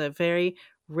a very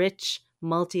rich,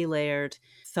 multi-layered,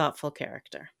 thoughtful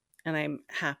character. And I'm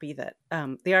happy that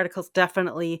the article's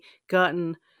definitely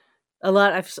gotten a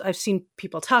lot. I've seen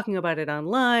people talking about it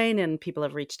online, and people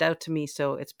have reached out to me,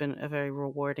 so it's been a very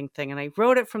rewarding thing. And I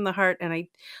wrote it from the heart, and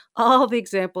all the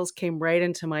examples came right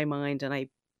into my mind, and I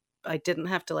didn't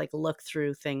have to like look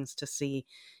through things to see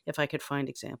if I could find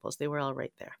examples. They were all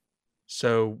right there.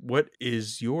 So what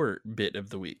is your bit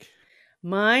of the week?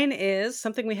 Mine is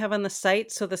something we have on the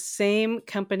site. So the same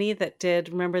company that did,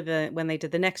 remember when they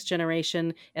did the Next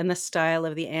Generation in the style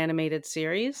of the animated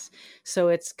series. So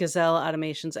it's Gazelle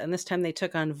Automations. And this time they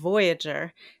took on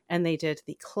Voyager and they did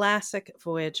the classic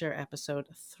Voyager episode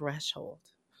Threshold.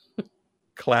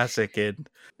 Classic in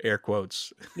air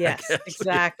quotes. Yes,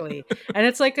 exactly. And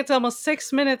it's almost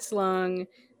 6 minutes long.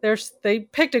 They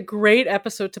picked a great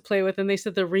episode to play with, and they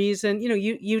said the reason,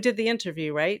 you did the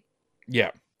interview, right?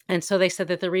 Yeah. And so they said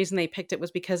that the reason they picked it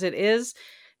was because it has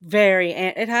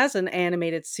an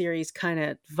animated series kind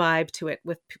of vibe to it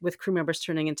with crew members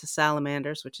turning into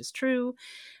salamanders, which is true.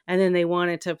 And then they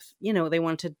wanted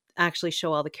to actually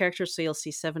show all the characters. So you'll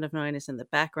see Seven of Nine is in the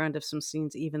background of some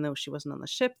scenes, even though she wasn't on the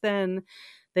ship then.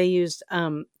 They used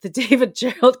the David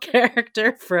Gerald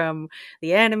character from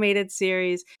the animated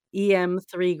series,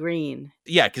 EM3 Green.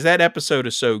 Yeah, because that episode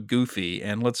is so goofy.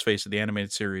 And let's face it, the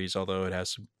animated series, although it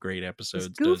has some great episodes,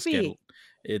 it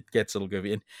gets a little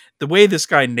goofy. And the way this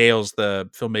guy nails the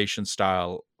filmation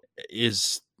style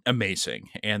is amazing.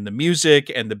 And the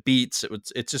music and the beats,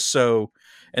 it's just so...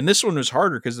 And this one was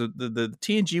harder because the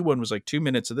TNG one was like 2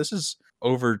 minutes. So this is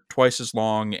over twice as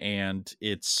long, and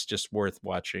it's just worth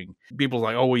watching. People are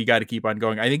like, oh, well, you got to keep on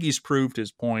going. I think he's proved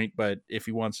his point, but if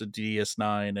he wants to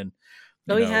DS9 and...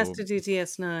 he has to do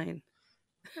DS9.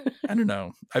 I don't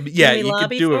know. I mean, yeah, you could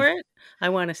do it. I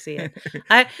want to see it.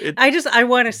 I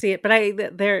want to see it, but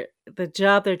the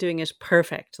job they're doing is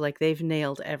perfect. Like, they've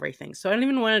nailed everything. So I don't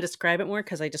even want to describe it more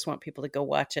because I just want people to go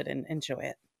watch it and enjoy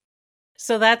it.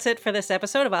 So that's it for this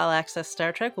episode of All Access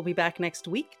Star Trek. We'll be back next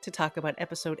week to talk about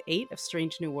episode 8 of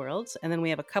Strange New Worlds. And then we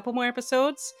have a couple more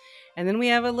episodes. And then we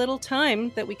have a little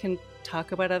time that we can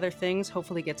talk about other things,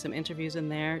 hopefully get some interviews in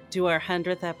there, do our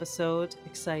 100th episode.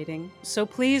 Exciting. So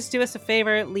please do us a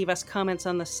favor, leave us comments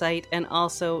on the site, and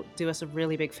also do us a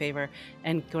really big favor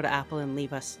and go to Apple and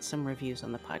leave us some reviews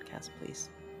on the podcast, please.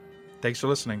 Thanks for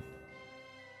listening.